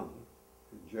Sun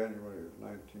in January of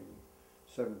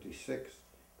 1976,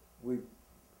 we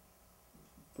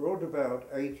brought about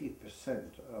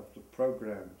 80% of the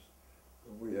programs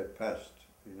that we had passed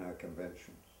in our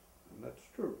conventions, and that's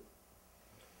true.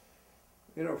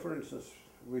 You know, for instance,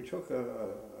 we took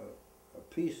a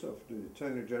piece of the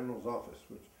Attorney General's office,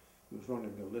 which was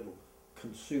running a little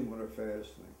consumer affairs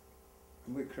thing,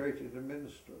 and we created a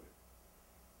ministry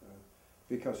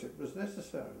because it was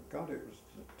necessary. God, it was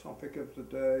the topic of the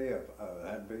day,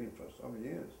 had been for some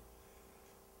years.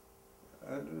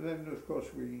 And then, of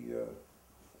course, we,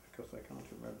 because I can't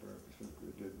remember everything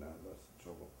we did now, that's the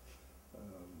trouble.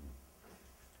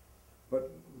 But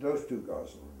those two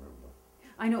guys will remember.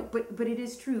 I know, but it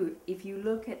is true. If you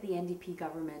look at the NDP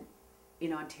government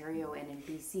in Ontario and in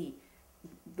BC,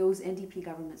 those NDP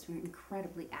governments were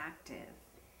incredibly active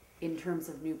in terms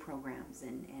of new programs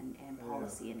and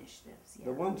policy initiatives. Yeah.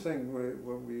 The one thing,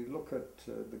 when we look at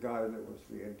the guy that was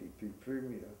the NDP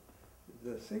premier,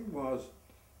 the thing was,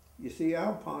 you see,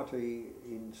 our party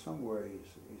in some ways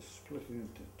is split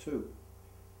into two.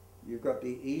 You've got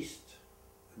the East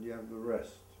and you have the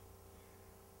rest.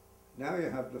 Now you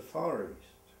have the Far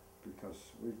East,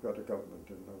 because we've got a government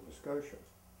in Nova Scotia.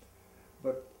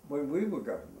 But when we were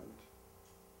government,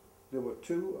 there were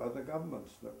two other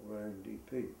governments that were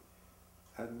NDP.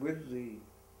 And with the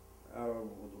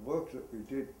work that we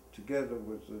did together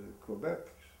with the Quebec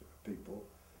people,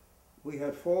 we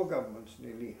had four governments,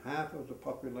 nearly half of the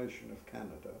population of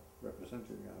Canada,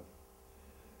 representing us.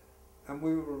 And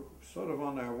we were sort of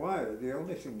on our way. The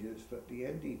only thing is that the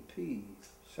NDP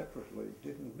separately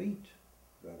didn't meet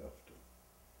that often.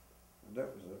 And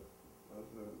that was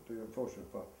the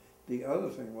unfortunate part. The other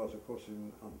thing was, of course,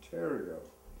 in Ontario,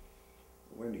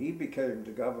 when he became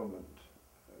the government,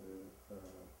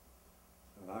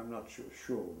 and I'm not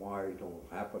sure why it all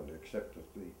happened, except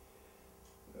that the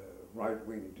right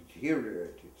wing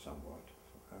deteriorated somewhat.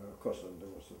 Of course, and there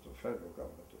was the federal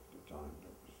government at the time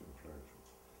that was influential.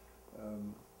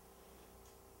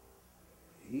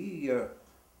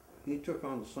 He took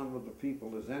on some of the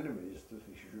people as enemies that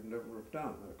he should never have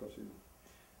done. Of course,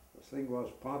 the thing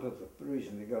was, part of the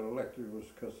reason he got elected was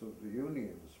because of the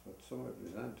unions, but some of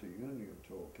his anti-union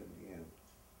talk in the end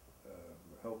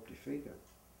helped defeat him.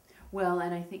 Well,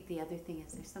 and I think the other thing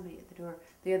is, there's somebody at the door.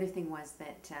 The other thing was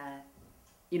that,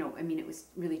 you know, I mean, it was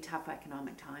really tough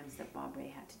economic times that Bob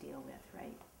Rae had to deal with,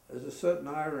 right? There's a certain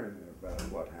irony about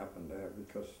what happened there,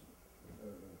 because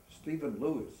Stephen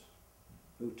Lewis,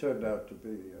 who turned out to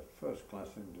be a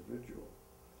first-class individual,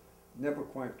 never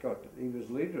quite got, he was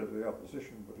leader of the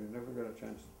opposition, but he never got a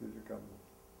chance to be the government.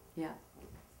 Yeah.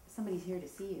 Somebody's here to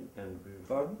see you. And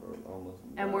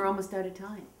we're almost out of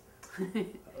time.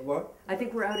 What? I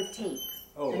think we're out of tape.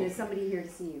 Oh, and there's somebody here to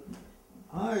see you.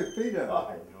 Hi, Peter.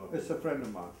 Hi. It's a friend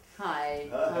of mine. Hi.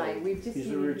 Hi. We've just He's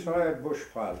seen a retired bush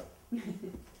pilot.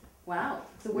 Wow.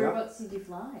 So whereabouts did you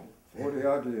fly? 40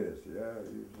 odd years, yeah.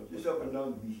 Just up and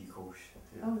down the BC coast.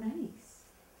 Yeah. Oh, nice.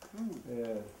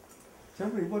 Yeah. Tell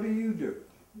me, what do you do?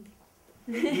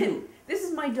 This is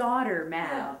is my daughter,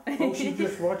 Mal. Oh, she's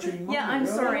just watching Mummy. Yeah, I'm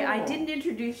sorry. I Oh. didn't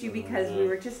introduce you because we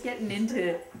were just getting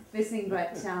into this thing,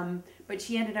 but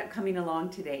she ended up coming along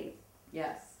today.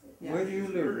 Yes. Yeah. Where do you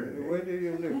live? Where do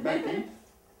you live? Back in?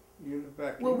 You live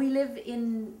back Well, in? we live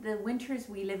in the winters.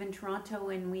 We live in Toronto,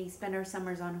 and we spend our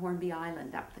summers on Hornby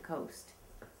Island up the coast,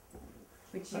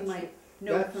 which you might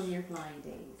know from your flying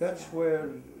days. That's where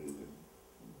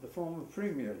the former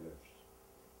premier lives.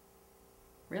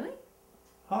 Really?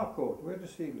 Harcourt, where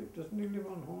does he live? Doesn't he live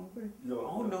on Hornby? No.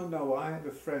 Oh, no, I had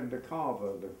a friend, a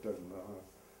carver, lived in...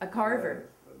 A carver.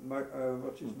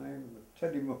 What's his name?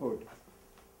 Teddy Mahmood.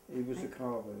 He was a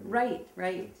carver. Right.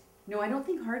 No, I don't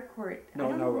think Harcourt.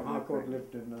 No, Harcourt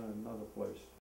lived in another place.